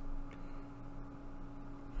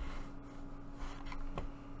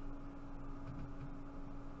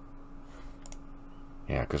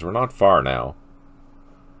 Yeah, because we're not far now.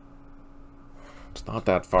 It's not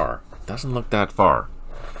that far. It doesn't look that far.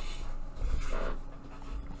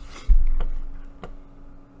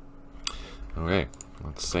 Okay,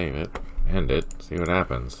 let's save it, end it, see what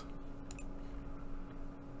happens.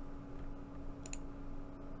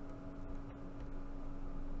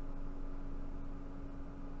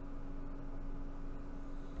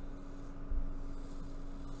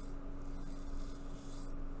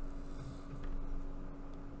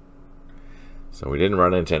 So we didn't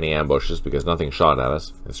run into any ambushes because nothing shot at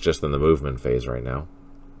us. It's just in the movement phase right now.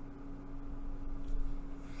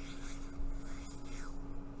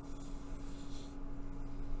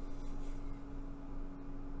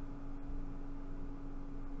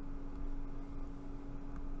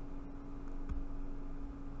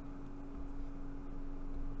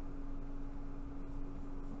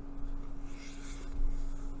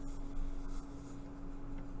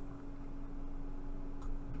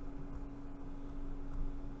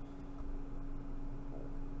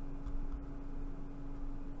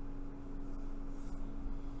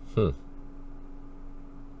 I'm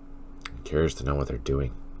curious to know what they're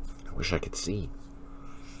doing. I wish I could see.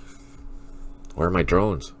 Where are my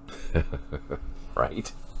drones?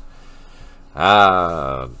 Right?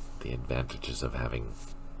 Ah, the advantages of having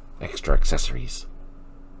extra accessories.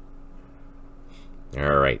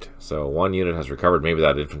 Alright, so one unit has recovered. Maybe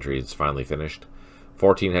that infantry is finally finished.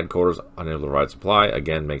 14 headquarters unable to provide supply.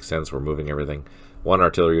 Again, makes sense. We're moving everything. One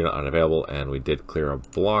artillery unit unavailable, and we did clear a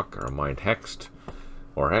block. Our mind hexed.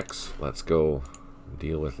 Or hex. Let's go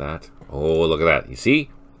deal with that. Oh, look at that. You see?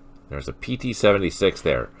 There's a PT-76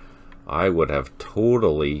 there. I would have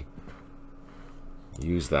totally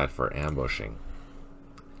used that for ambushing.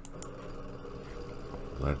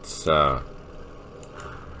 Let's, oh,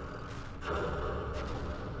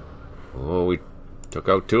 we took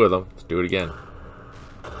out 2 of them. Let's do it again.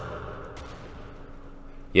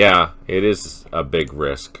 Yeah, it is a big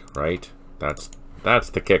risk, right? That's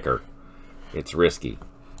the kicker. It's risky.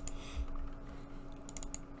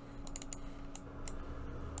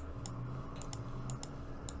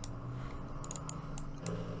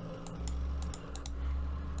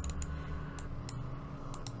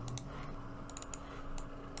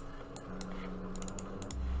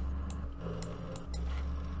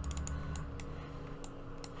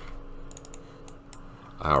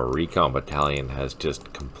 Our recon battalion has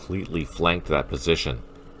just completely flanked that position.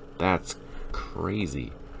 That's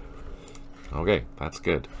crazy. Okay, that's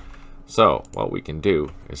good. So, what we can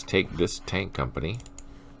do is take this tank company,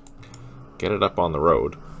 get it up on the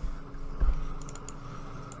road.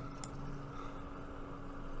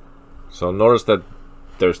 So notice that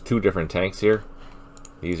there's 2 different tanks here.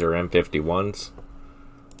 These are M51s.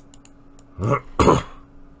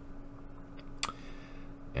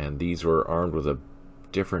 And these were armed with a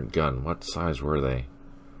different gun. What size were they?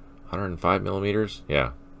 105 millimeters?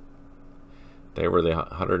 Yeah. They were the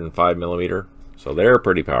 105 millimeter, so they're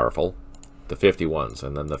pretty powerful. The 51s,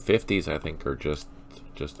 and then the 50s I think are just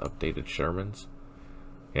updated Shermans.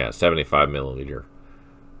 Yeah, 75 millimeter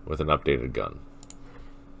with an updated gun.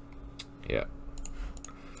 Yeah.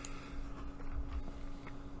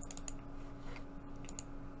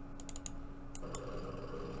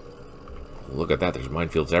 Look at that, there's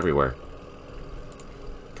minefields everywhere.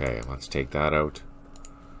 Okay, let's take that out.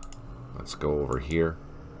 Let's go over here.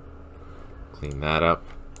 Clean that up.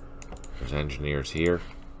 There's engineers here.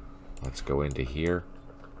 Let's go into here.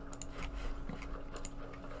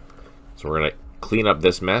 So we're going to clean up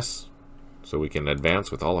this mess so we can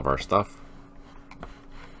advance with all of our stuff.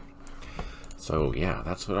 So yeah,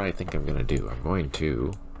 that's what I think I'm going to do. I'm going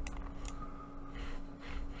to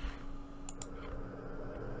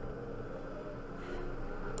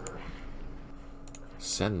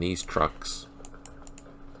send these trucks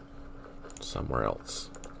somewhere else.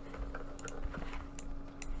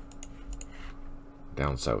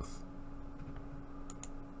 Down south.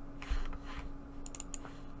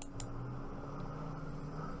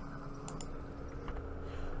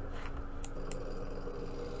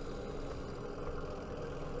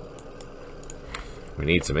 We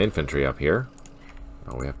need some infantry up here.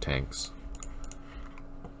 Oh, we have tanks.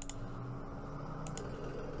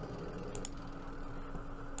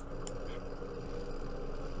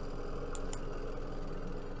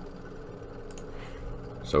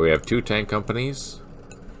 So we have 2 tank companies.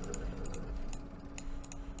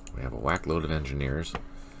 We have a whack load of engineers.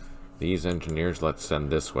 These engineers, let's send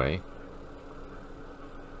this way.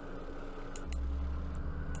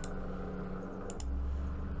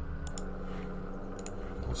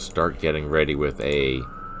 We'll start getting ready with a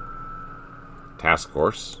task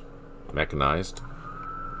force, mechanized.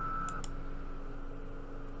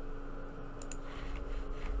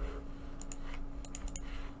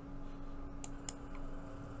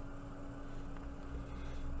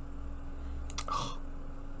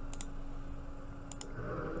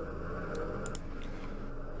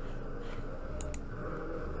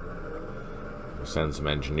 Send some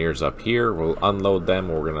engineers up here. We'll unload them.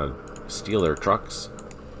 We're gonna steal their trucks.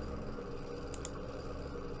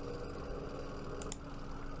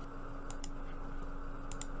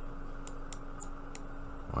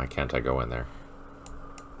 Why can't I go in there?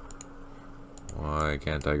 Why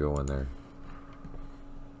can't I go in there?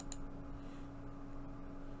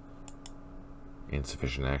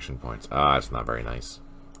 Insufficient action points. Ah, it's not very nice.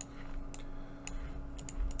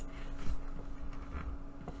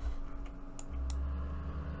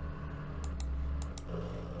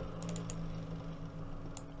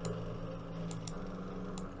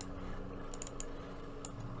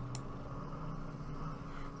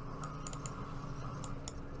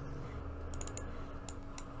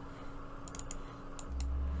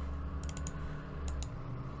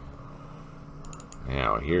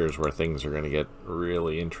 Now, here's where things are going to get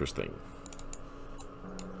really interesting.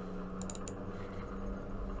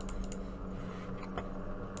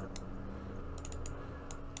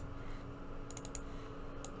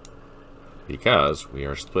 Because we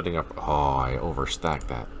are splitting up... Oh, I overstacked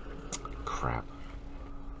that. Crap.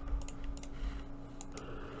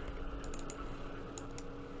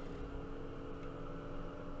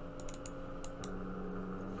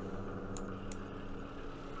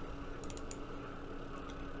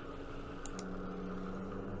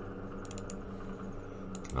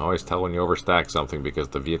 You can always tell when you overstack something because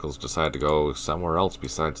the vehicles decide to go somewhere else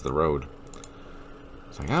besides the road.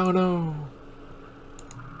 It's like, oh no!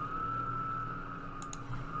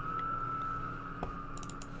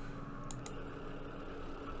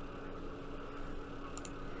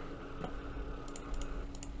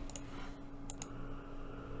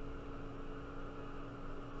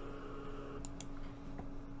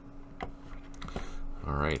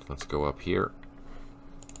 Alright, let's go up here.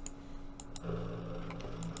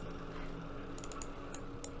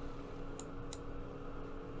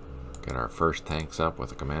 Get our first tanks up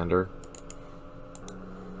with a commander.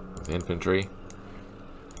 With infantry.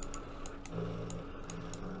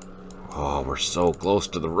 Oh, we're so close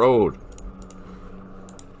to the road.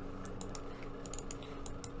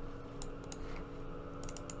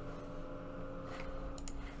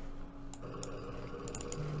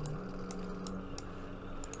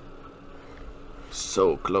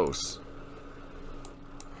 So close.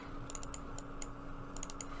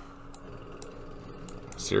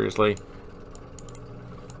 Seriously?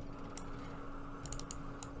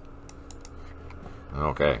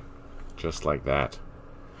 Okay. Just like that.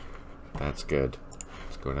 That's good.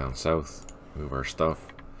 Let's go down south. Move our stuff.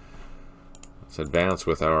 Let's advance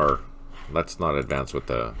with our... Let's not advance with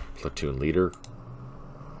the platoon leader.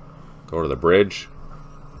 Go to the bridge.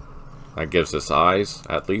 That gives us eyes.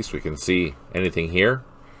 At least we can see anything here.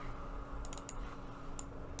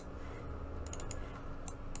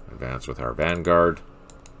 Advance with our vanguard.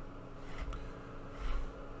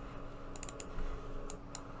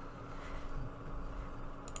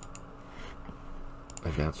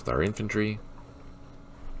 Advance with our infantry.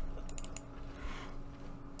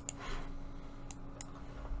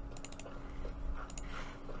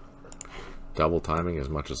 Double timing as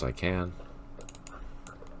much as I can.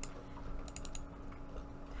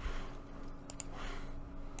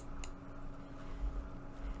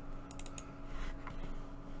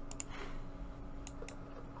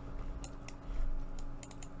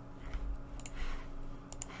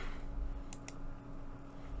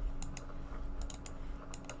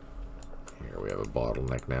 Here we have a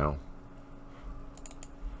bottleneck now.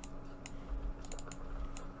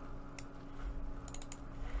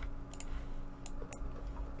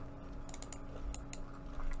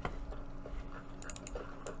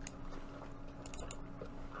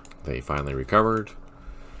 They finally recovered.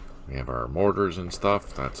 We have our mortars and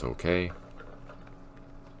stuff. That's okay.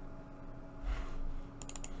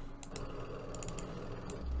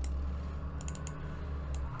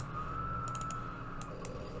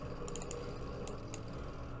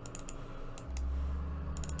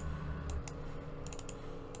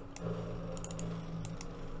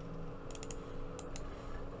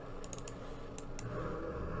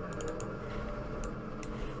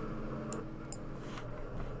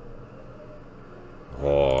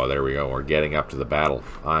 we're getting up to the battle.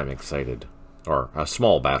 I'm excited. Or a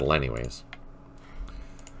small battle anyways.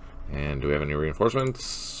 And do we have any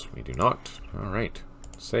reinforcements? We do not. Alright.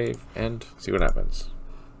 Save and see what happens.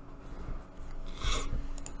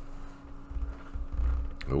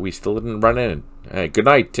 Oh, we still didn't run in. Hey, good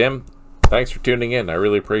night, Tim. Thanks for tuning in. I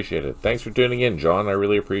really appreciate it. Thanks for tuning in, John. I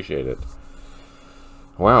really appreciate it.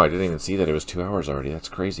 Wow, I didn't even see that it was 2 hours already. That's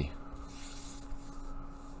crazy.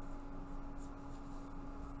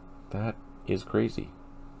 That is crazy.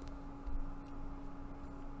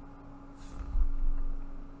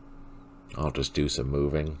 I'll just do some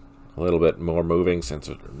moving. A little bit more moving since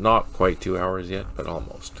it's not quite 2 hours yet, but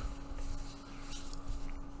almost.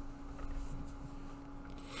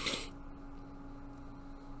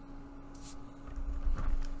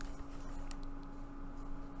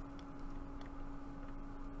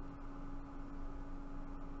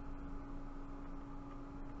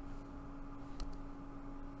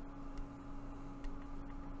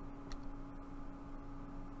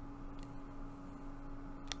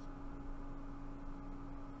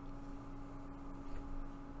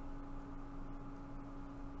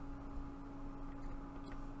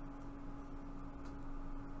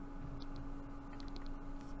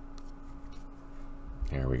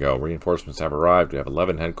 There we go. Reinforcements have arrived. We have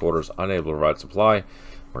 11 headquarters unable to provide supply.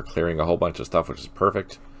 We're clearing a whole bunch of stuff, which is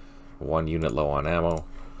perfect. 1 unit low on ammo.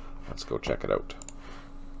 Let's go check it out.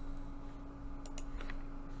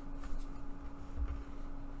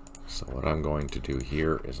 So what I'm going to do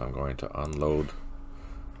here is I'm going to unload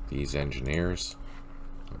these engineers.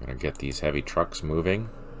 I'm going to get these heavy trucks moving.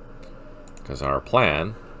 Because our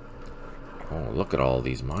plan... Oh, look at all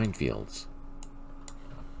these minefields.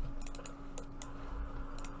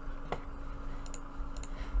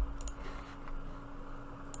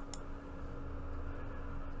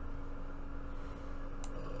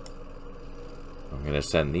 I'm going to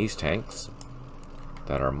send these tanks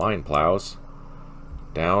that are mine plows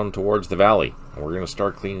down towards the valley. And we're going to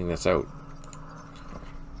start cleaning this out.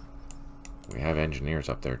 We have engineers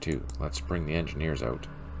up there too. Let's bring the engineers out.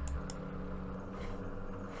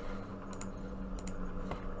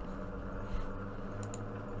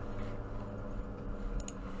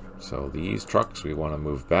 So these trucks we want to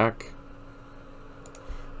move back.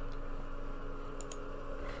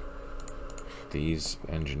 These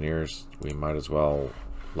engineers we might as well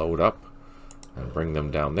load up and bring them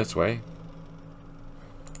down this way.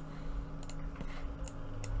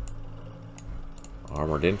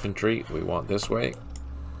 Armored infantry we want this way.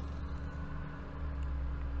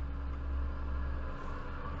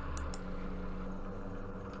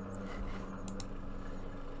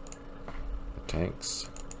 The tanks.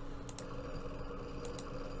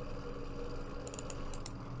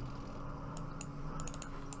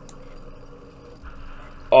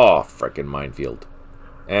 Oh, frickin' minefield.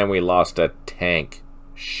 And we lost a tank.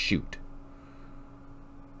 Shoot.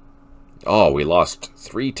 Oh, we lost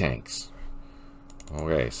 3 tanks.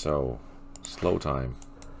 Okay, so slow time.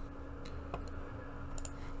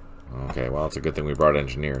 Okay, well, it's a good thing we brought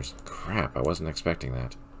engineers. Crap, I wasn't expecting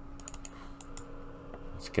that.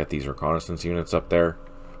 Let's get these reconnaissance units up there.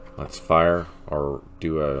 Let's fire or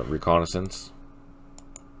do a reconnaissance.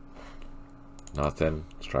 Nothing.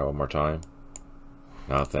 Let's try one more time.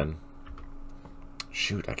 Nothing.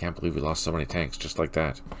 Shoot, I can't believe we lost so many tanks just like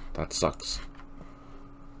that. That sucks.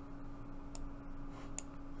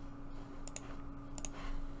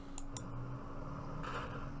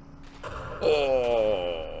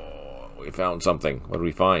 Oh, we found something. What did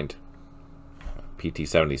we find?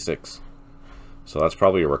 PT-76. So that's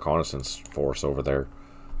probably a reconnaissance force over there.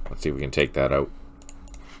 Let's see if we can take that out.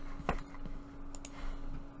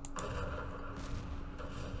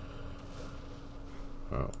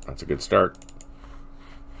 Oh, that's a good start.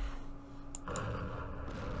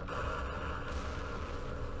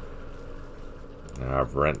 Now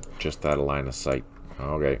I've rent just out of line of sight.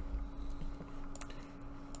 Okay.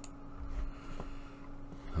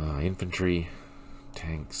 Infantry,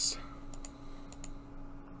 tanks.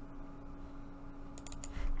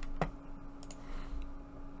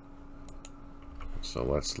 So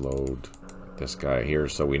let's load this guy here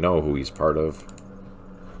so we know who he's part of.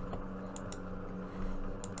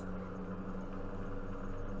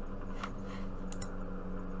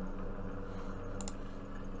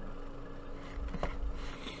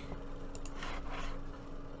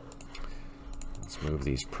 Let's move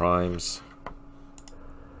these primes.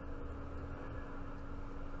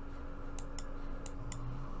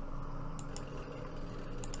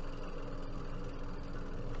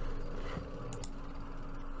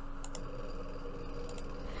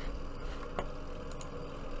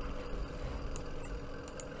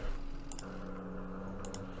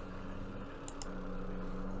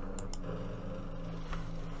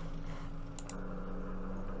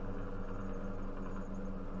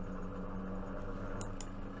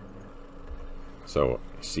 So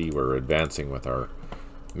see, we're advancing with our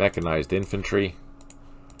mechanized infantry.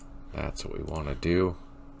 That's what we want to do.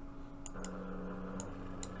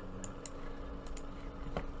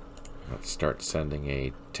 Let's start sending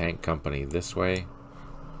a tank company this way.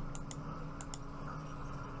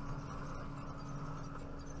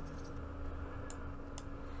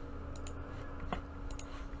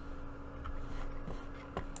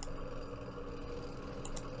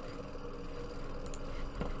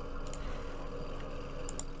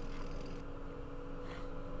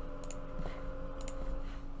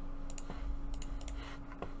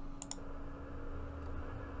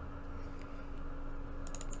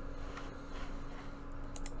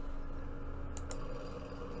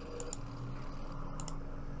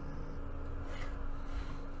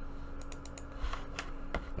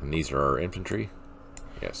 And these are our infantry.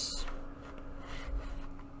 Yes.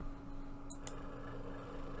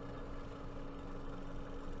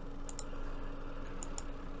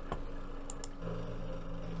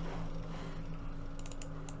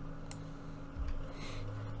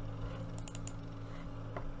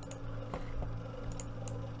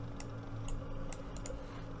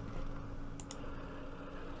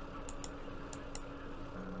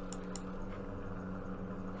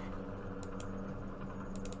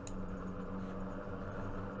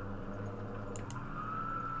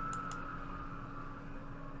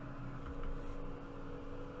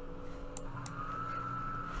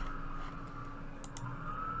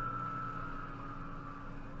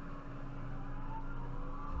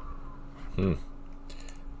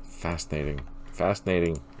 Fascinating.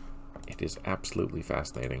 Fascinating. It is absolutely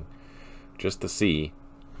fascinating just to see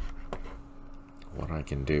what I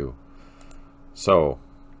can do. So,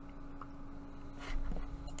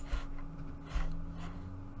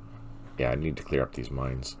 yeah, I need to clear up these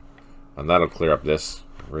mines. And that'll clear up this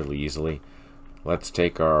really easily. Let's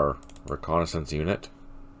take our reconnaissance unit.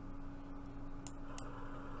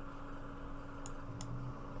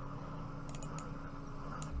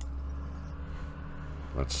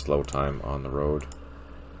 Let's slow time on the road.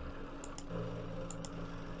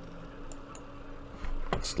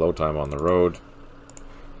 Let's slow time on the road.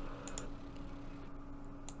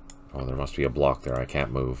 Oh, there must be a block there. I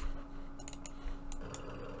can't move.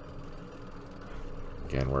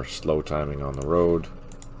 Again, we're slow timing on the road.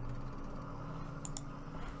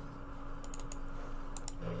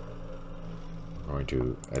 We're going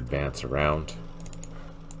to advance around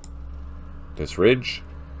this ridge.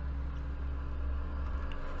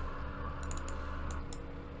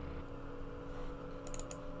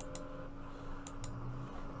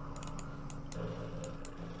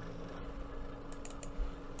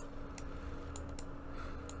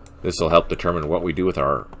 This will help determine what we do with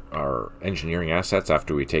our engineering assets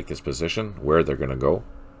after we take this position, where they're going to go.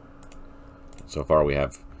 So far we're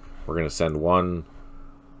going to send one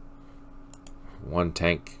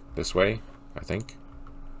tank this way, I think,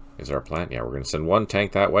 is our plan. Yeah, we're going to send one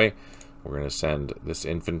tank that way. We're going to send this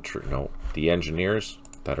infantry, no, the engineers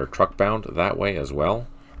that are truck bound that way as well.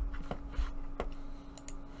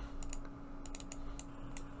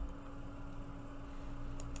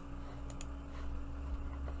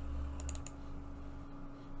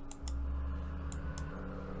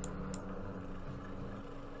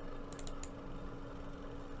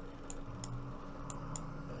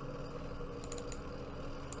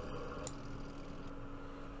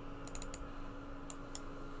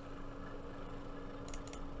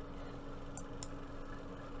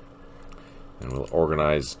 And we'll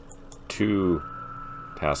organize 2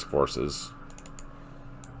 task forces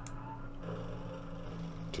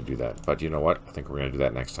to do that. But you know what? I think we're going to do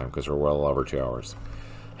that next time because we're well over 2 hours.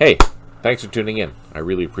 Hey, thanks for tuning in. I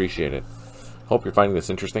really appreciate it. Hope you're finding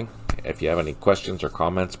this interesting. If you have any questions or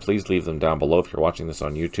comments, please leave them down below. If you're watching this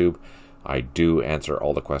on YouTube, I do answer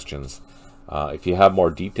all the questions. If you have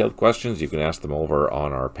more detailed questions, you can ask them over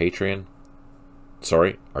on our Patreon.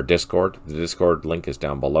 Sorry, our Discord. The Discord link is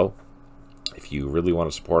down below. If you really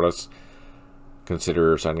want to support us,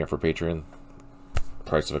 consider signing up for Patreon. The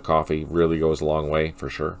price of a coffee really goes a long way, for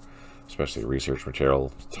sure. Especially research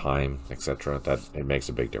material, time, etc. That it makes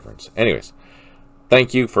a big difference. Anyways,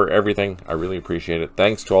 thank you for everything. I really appreciate it.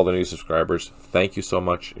 Thanks to all the new subscribers. Thank you so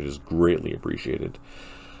much. It is greatly appreciated.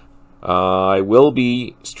 I will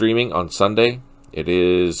be streaming on Sunday. It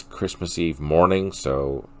is Christmas Eve morning,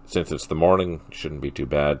 so since it's the morning, it shouldn't be too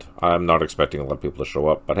bad. I'm not expecting a lot of people to show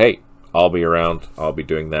up, but hey, I'll be around. I'll be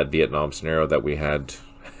doing that Vietnam scenario that we had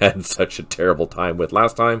such a terrible time with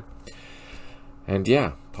last time. And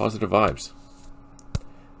yeah, positive vibes.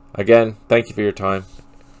 Again, thank you for your time.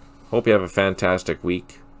 Hope you have a fantastic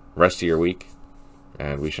week, rest of your week,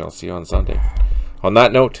 and we shall see you on Sunday. On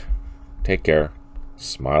that note, take care.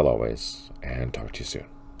 Smile always, and talk to you soon.